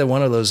 and neither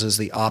one of those is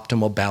the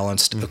optimal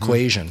balanced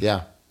equation.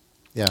 Yeah.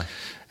 Yeah.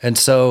 And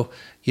so,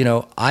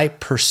 I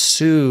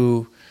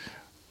pursue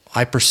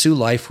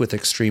life with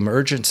extreme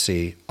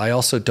urgency. I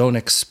also don't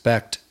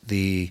expect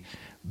the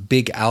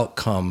big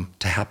outcome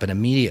to happen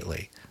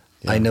immediately.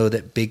 Yeah. I know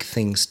that big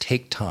things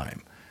take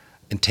time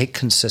and take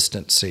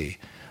consistency.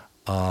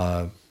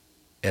 And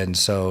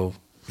so,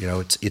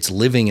 it's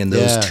living in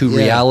those two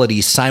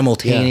realities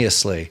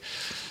simultaneously.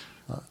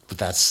 Yeah. But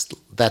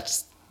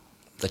that's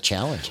the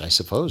challenge, I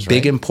suppose, right?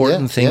 Big,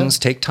 important things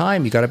take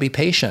time. You got to be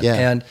patient. Yeah.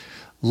 And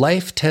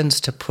life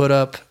tends to put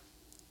up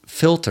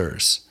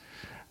filters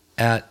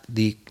at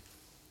the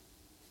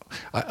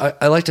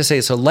I like to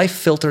say, so life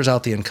filters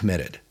out the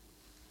uncommitted.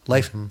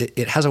 Life,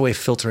 it has a way of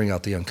filtering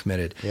out the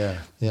uncommitted. Yeah.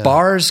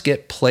 Bars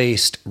get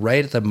placed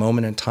right at the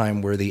moment in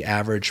time where the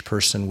average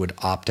person would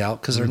opt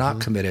out because they're not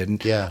committed.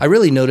 And I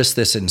really noticed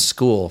this in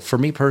school. For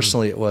me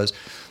personally, it was,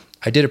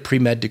 I did a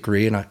pre-med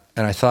degree and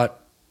I thought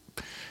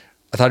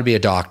I'd be a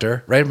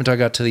doctor right up until I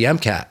got to the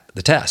MCAT,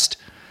 the test.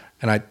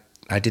 And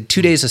I did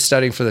 2 days of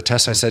studying for the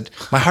test. I said,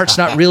 my heart's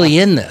not really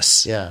in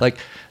this. Like,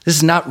 this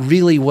is not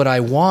really what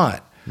I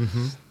want.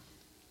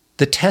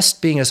 The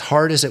test being as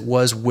hard as it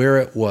was, where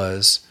it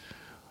was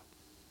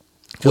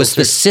the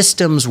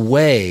system's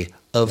way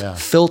of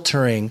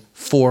filtering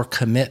for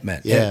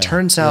commitment. And it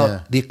turns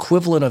out the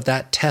equivalent of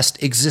that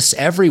test exists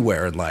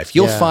everywhere in life.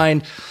 You'll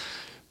find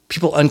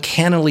people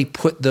uncannily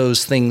put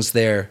those things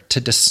there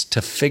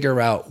to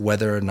figure out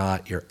whether or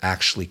not you're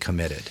actually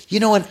committed. You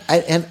know,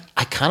 and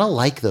I kind of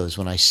like those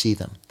when I see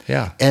them.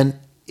 Yeah. And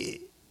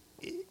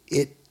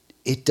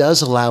it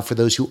does allow for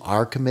those who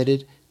are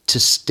committed to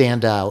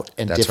stand out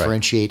and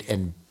differentiate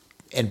and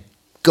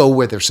go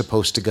where they're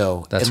supposed to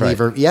go. That's right.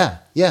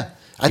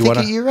 I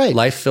think you're right.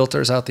 Life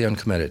filters out the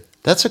uncommitted.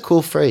 That's a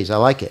cool phrase. I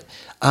like it.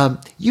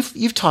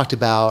 You've talked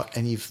about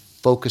and you've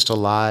focused a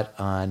lot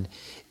on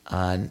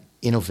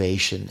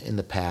innovation in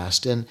the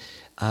past. And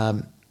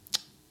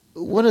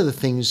one of the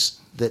things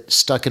that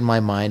stuck in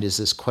my mind is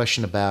this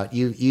question about,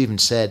 you even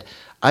said,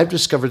 I've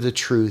discovered the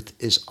truth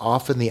is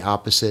often the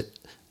opposite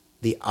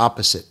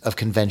of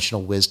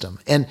conventional wisdom.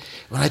 And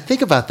when I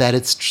think about that,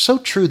 it's so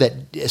true that,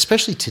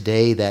 especially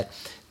today, that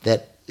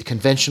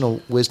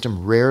conventional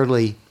wisdom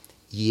rarely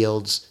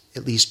yields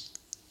at least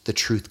the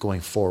truth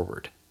going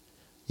forward.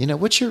 You know,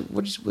 what's your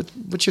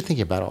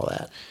thinking about all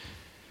that?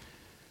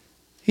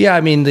 Yeah,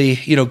 I mean,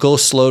 go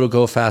slow to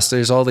go fast.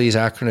 There's all these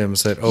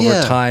acronyms that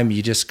over time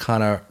you just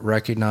kind of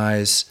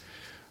recognize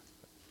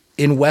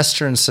in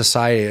Western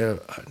society.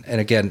 And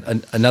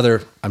again,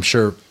 another, I'm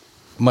sure,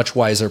 much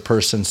wiser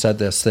person said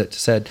this, that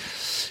said,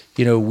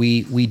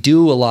 we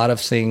do a lot of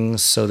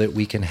things so that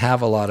we can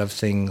have a lot of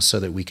things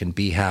so that we can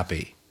be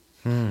happy.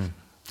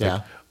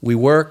 Like, we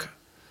work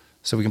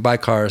so we can buy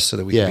cars so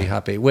that we can be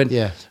happy.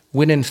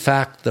 When in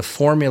fact, the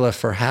formula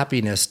for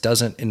happiness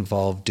doesn't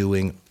involve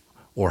doing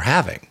or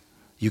having.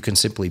 You can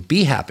simply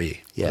be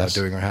happy without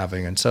doing or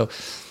having. And so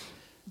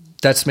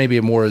that's maybe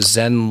a more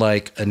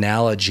Zen-like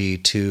analogy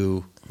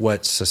to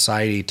what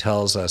society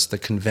tells us. The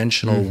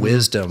conventional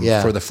wisdom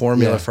for the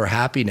formula for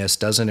happiness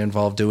doesn't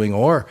involve doing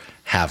or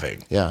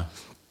having.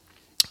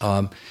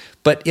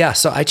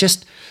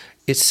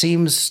 It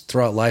seems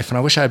throughout life, and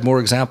I wish I had more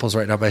examples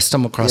right now, but I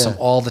stumble across them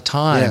all the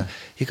time.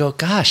 You go,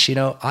 gosh,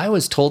 I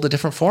was told a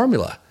different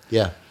formula.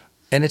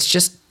 And it's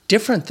just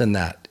different than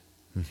that.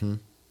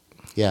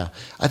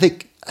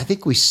 I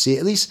think we see,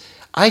 at least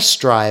I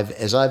strive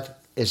as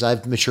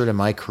I've matured in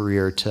my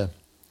career to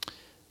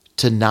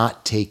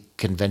not take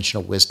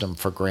conventional wisdom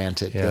for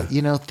granted.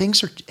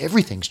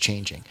 Everything's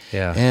changing.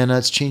 And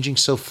it's changing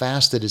so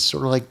fast that it's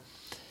sort of like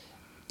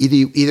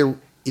either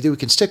we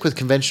can stick with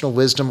conventional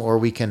wisdom or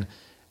we can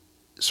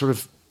sort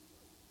of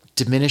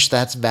diminish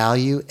that's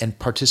value and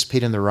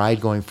participate in the ride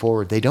going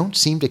forward. They don't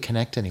seem to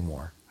connect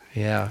anymore.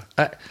 I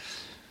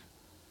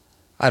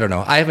don't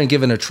know. I haven't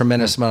given a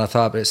tremendous amount of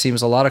thought, but it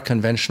seems a lot of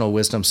conventional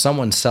wisdom,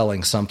 someone's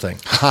selling something.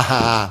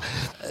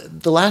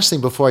 The last thing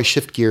before I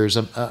shift gears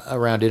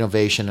around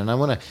innovation, and I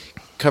want to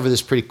cover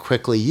this pretty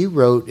quickly. You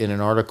wrote in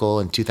an article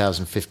in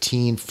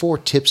 2015, 4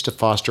 tips to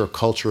foster a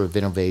culture of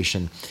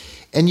innovation,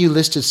 and you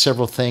listed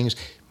several things.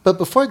 But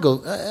before I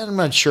go, I'm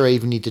not sure I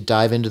even need to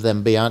dive into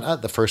them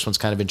beyond. The first one's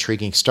kind of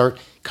intriguing. Start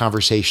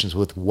conversations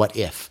with what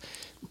if.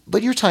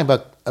 But you're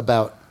talking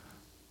about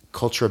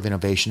culture of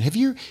innovation.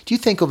 Do you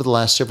think over the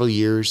last several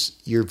years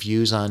your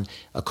views on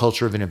a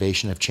culture of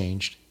innovation have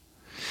changed?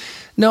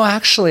 No,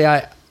 actually,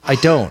 I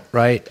don't.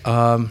 Right.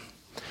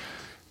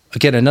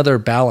 Again, another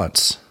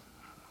balance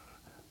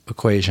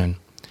equation.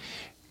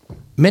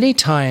 Many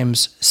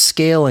times,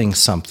 scaling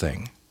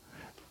something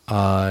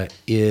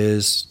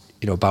is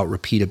about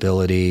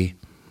repeatability.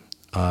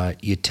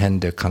 You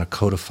tend to kind of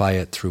codify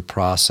it through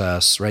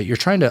process, right? You're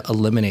trying to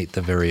eliminate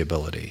the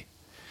variability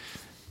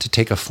to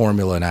take a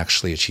formula and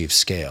actually achieve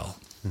scale.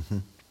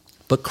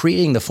 But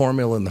creating the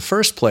formula in the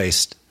first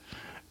place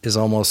is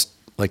almost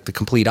like the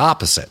complete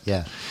opposite.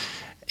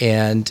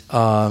 And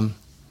so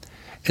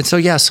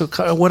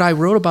kind of what I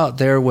wrote about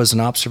there was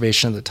an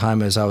observation at the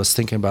time as I was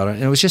thinking about it,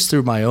 and it was just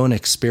through my own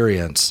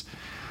experience.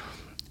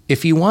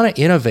 If you want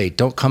to innovate,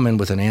 don't come in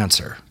with an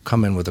answer.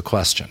 Come in with a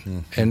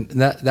question. And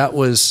that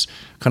was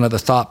kind of the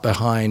thought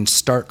behind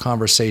start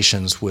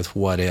conversations with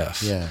what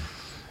if.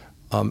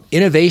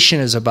 Innovation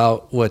is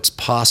about what's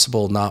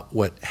possible, not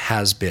what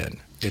has been.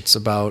 It's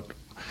about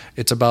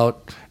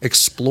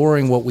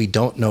exploring what we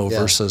don't know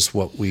versus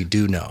what we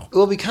do know.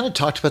 Well, we kind of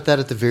talked about that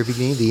at the very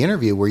beginning of the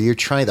interview, where you're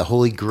trying, the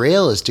holy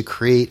grail is to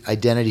create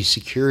identity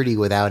security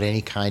without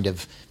any kind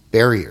of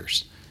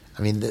barriers.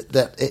 I mean,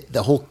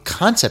 the whole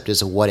concept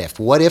is a what if.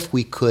 What if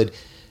we could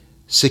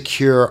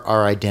secure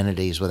our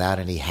identities without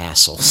any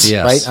hassles,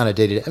 right? On a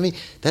day-to-day. I mean,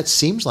 that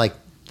seems like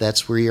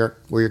that's where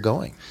you're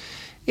going.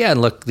 Yeah,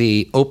 and look,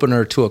 the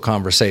opener to a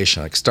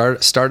conversation, like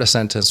start a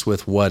sentence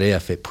with "what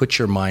if." It puts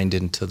your mind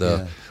into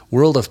the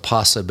world of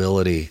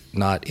possibility,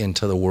 not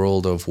into the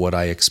world of what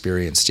I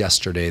experienced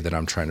yesterday that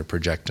I'm trying to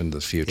project into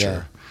the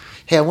future. Yeah.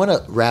 Hey, I want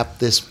to wrap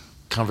this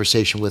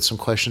conversation with some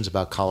questions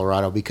about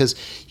Colorado, because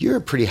you're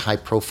a pretty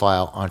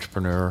high-profile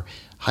entrepreneur,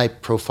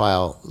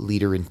 high-profile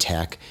leader in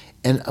tech,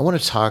 and I want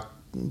to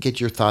get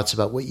your thoughts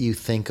about what you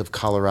think of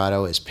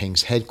Colorado as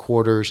Ping's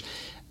headquarters,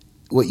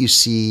 what you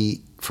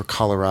see for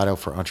Colorado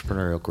for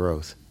entrepreneurial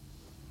growth.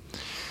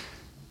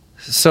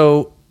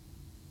 So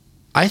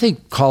I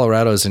think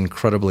Colorado is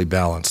incredibly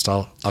balanced.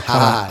 I'll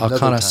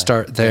kind of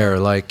start there.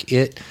 Like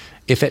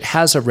if it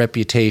has a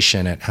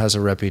reputation, it has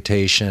a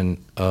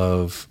reputation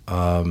of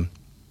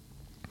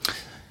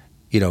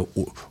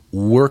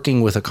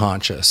working with a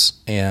conscience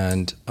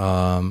and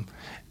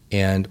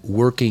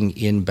working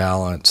in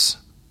balance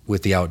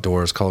with the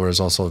outdoors. Colorado is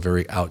also a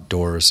very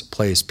outdoors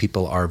place.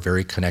 People are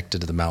very connected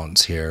to the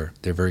mountains here.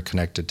 They're very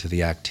connected to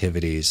the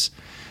activities.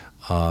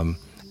 And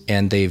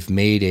they've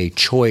made a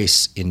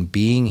choice in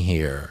being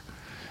here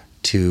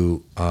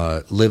to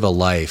live a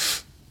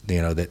life,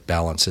 that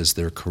balances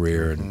their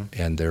career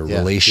and their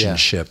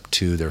relationship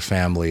to their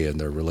family and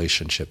their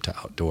relationship to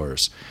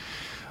outdoors.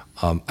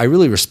 I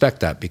really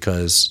respect that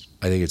because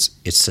I think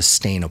it's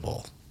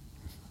sustainable.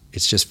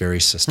 It's just very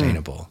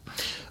sustainable.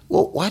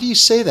 Well, why do you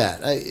say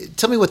that?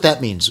 Tell me what that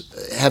means,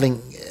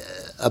 having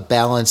a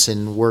balance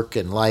in work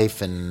and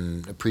life,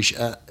 and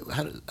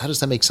how does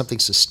that make something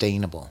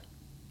sustainable?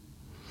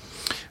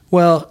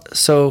 Well,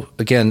 so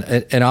again,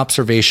 an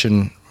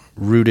observation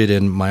rooted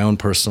in my own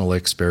personal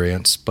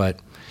experience, but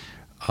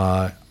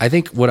I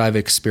think what I've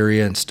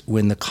experienced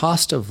when the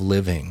cost of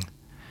living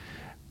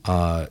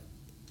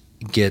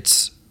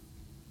gets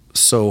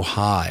so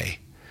high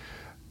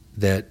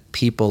that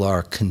people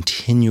are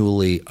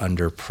continually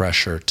under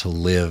pressure to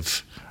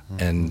live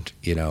and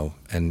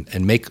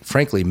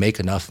make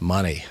enough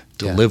money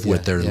to live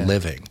what they're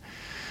living.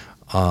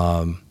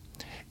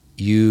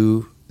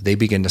 They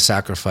begin to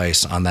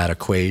sacrifice on that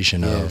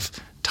equation of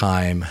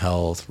time,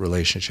 health,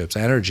 relationships,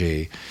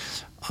 energy,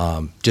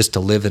 just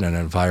to live in an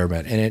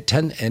environment, and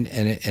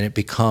it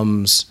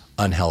becomes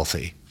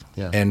unhealthy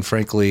and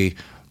frankly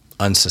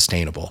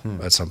unsustainable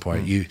at some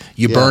point. You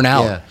burn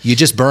out. Yeah. You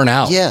just burn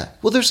out. Yeah.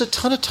 Well, there's a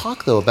ton of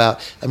talk though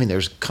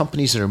there's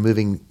companies that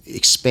are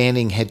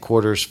expanding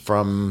headquarters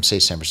from, say,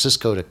 San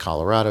Francisco to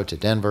Colorado to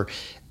Denver.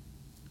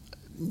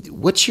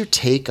 What's your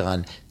take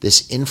on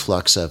this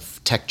influx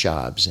of tech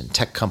jobs and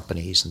tech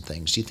companies and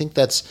things? Do you think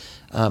that's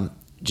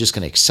just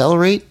going to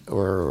accelerate,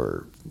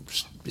 or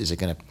is it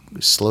going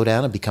to slow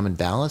down and become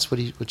imbalanced?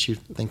 What you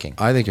thinking?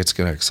 I think it's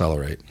going to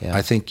accelerate. Yeah.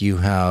 I think you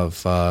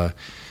have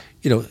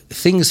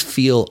things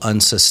feel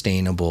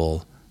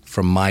unsustainable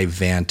from my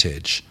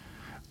vantage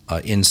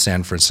in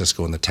San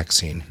Francisco in the tech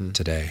scene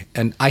today.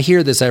 And I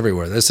hear this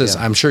everywhere.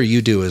 I'm sure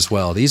you do as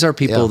well. These are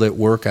people that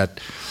work at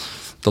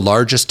the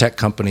largest tech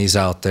companies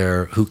out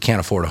there who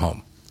can't afford a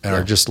home and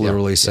are just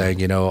literally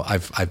saying,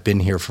 I've been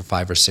here for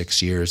 5 or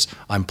 6 years.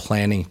 I'm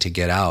planning to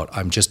get out.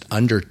 I'm just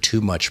under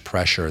too much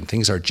pressure, and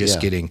things are just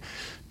getting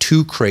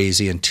too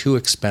crazy and too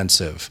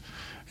expensive.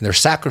 And they're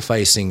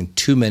sacrificing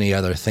too many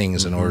other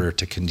things in order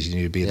to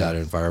continue to be that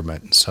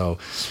environment. And so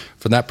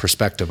from that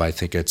perspective, I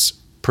think it's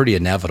pretty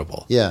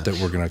inevitable that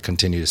we're going to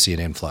continue to see an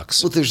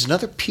influx. Well, there's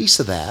another piece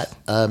of that.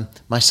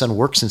 My son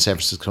works in San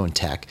Francisco in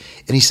tech,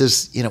 and he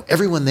says,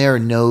 everyone there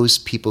knows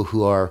people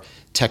who are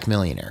tech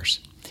millionaires,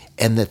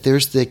 and that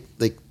there's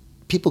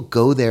people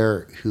go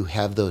there who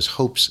have those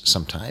hopes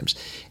sometimes.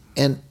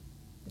 And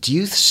do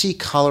you see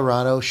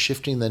Colorado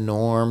shifting the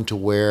norm to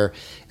where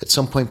at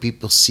some point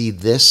people see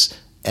this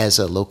as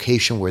a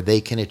location where they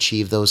can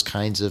achieve those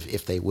kinds of,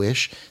 if they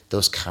wish,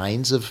 those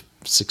kinds of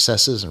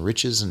successes and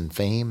riches and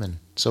fame and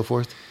so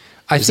forth?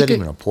 Is that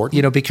even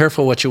important? Be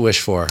careful what you wish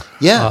for.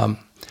 Yeah.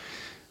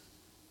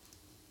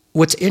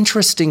 What's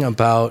interesting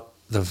about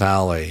the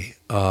Valley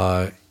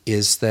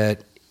is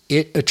that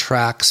it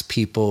attracts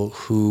people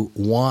who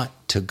want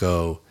to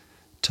go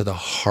to the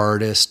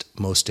hardest,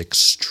 most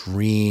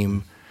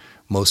extreme,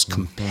 most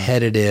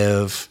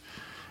competitive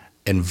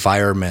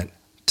environment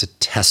to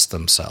test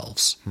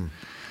themselves.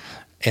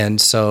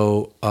 And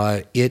so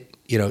it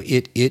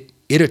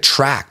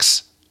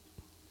attracts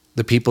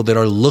the people that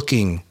are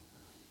looking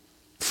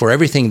for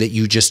everything that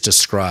you just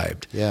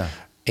described. Yeah.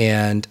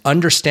 And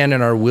understand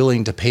and are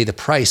willing to pay the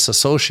price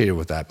associated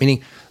with that.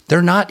 Meaning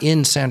they're not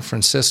in San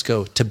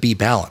Francisco to be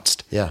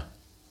balanced. Yeah.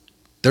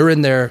 They're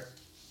in there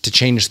to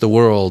change the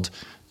world,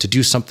 to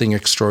do something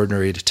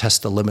extraordinary, to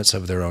test the limits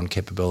of their own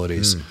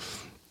capabilities,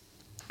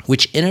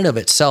 which in and of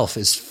itself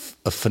is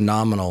a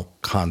phenomenal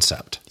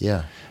concept.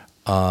 Yeah.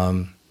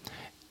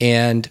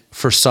 And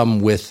for some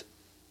with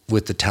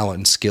the talent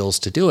and skills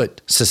to do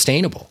it,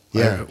 sustainable.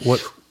 Yeah.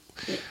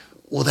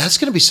 Well, that's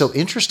going to be so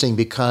interesting,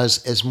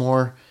 because as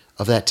more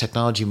of that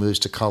technology moves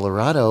to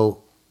Colorado,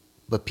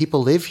 but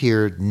people live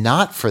here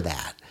not for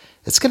that,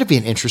 it's going to be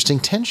an interesting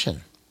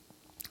tension.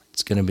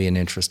 It's going to be an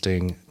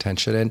interesting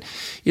tension. And,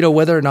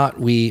 whether or not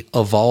we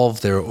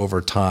evolve there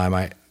over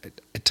time,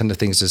 tend to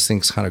think as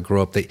things kind of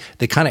grow up,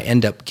 they kind of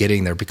end up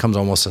getting there. It becomes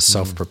almost a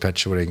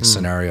self-perpetuating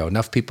scenario.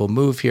 Enough people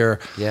move here.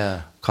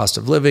 Yeah. Cost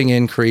of living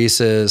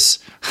increases.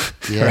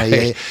 Yeah. Right?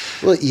 Yeah.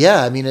 Well,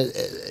 yeah. I mean,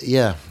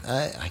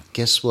 I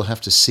guess we'll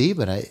have to see,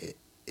 but it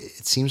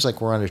seems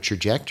like we're on a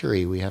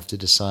trajectory. We have to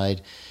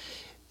decide.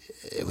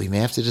 We may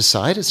have to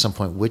decide at some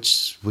point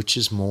which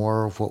is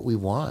more of what we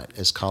want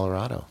as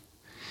Colorado.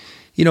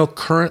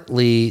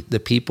 Currently, the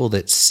people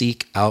that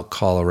seek out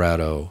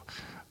Colorado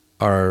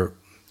are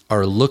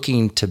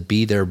looking to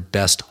be their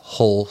best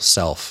whole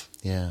self,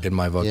 in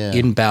my book,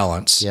 in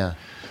balance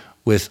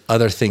with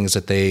other things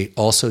that they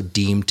also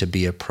deem to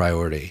be a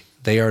priority.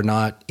 They are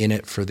not in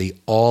it for the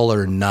all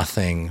or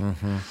nothing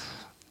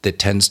that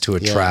tends to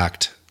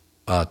attract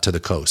to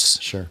the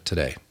coast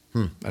today.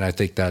 And I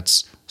think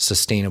that's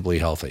sustainably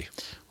healthy.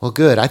 Well,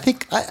 good. I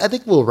think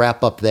we'll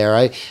wrap up there.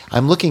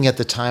 I'm looking at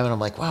the time and I'm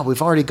like, wow,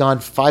 we've already gone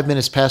 5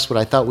 minutes past what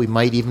I thought we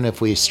might, even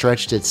if we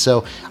stretched it.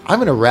 So I'm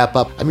going to wrap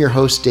up. I'm your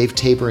host, Dave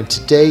Tabor, and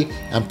today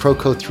on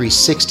Proco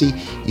 360,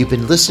 you've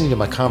been listening to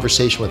my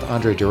conversation with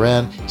Andre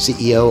Duran,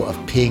 CEO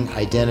of Ping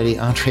Identity.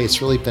 Andre,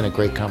 it's really been a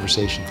great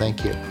conversation.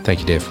 Thank you. Thank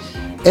you, Dave.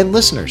 And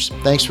listeners,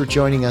 thanks for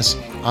joining us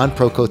on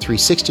Proco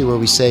 360, where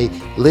we say,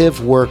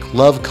 live, work,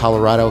 love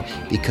Colorado,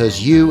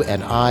 because you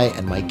and I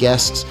and my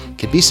guests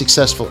can be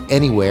successful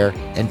anywhere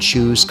and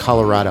choose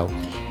Colorado.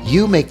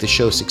 You make the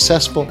show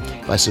successful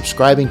by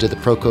subscribing to the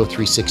Proco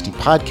 360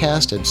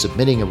 podcast and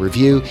submitting a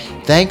review.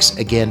 Thanks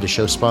again to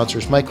show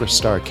sponsors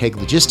MicroStar, Keg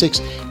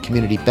Logistics,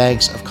 Community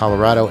Banks of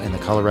Colorado, and the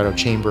Colorado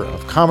Chamber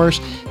of Commerce.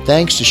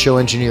 Thanks to show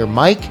engineer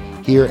Mike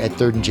here at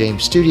 3rd and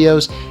James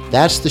Studios.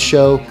 That's the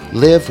show.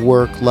 Live,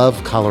 work,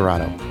 love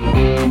Colorado.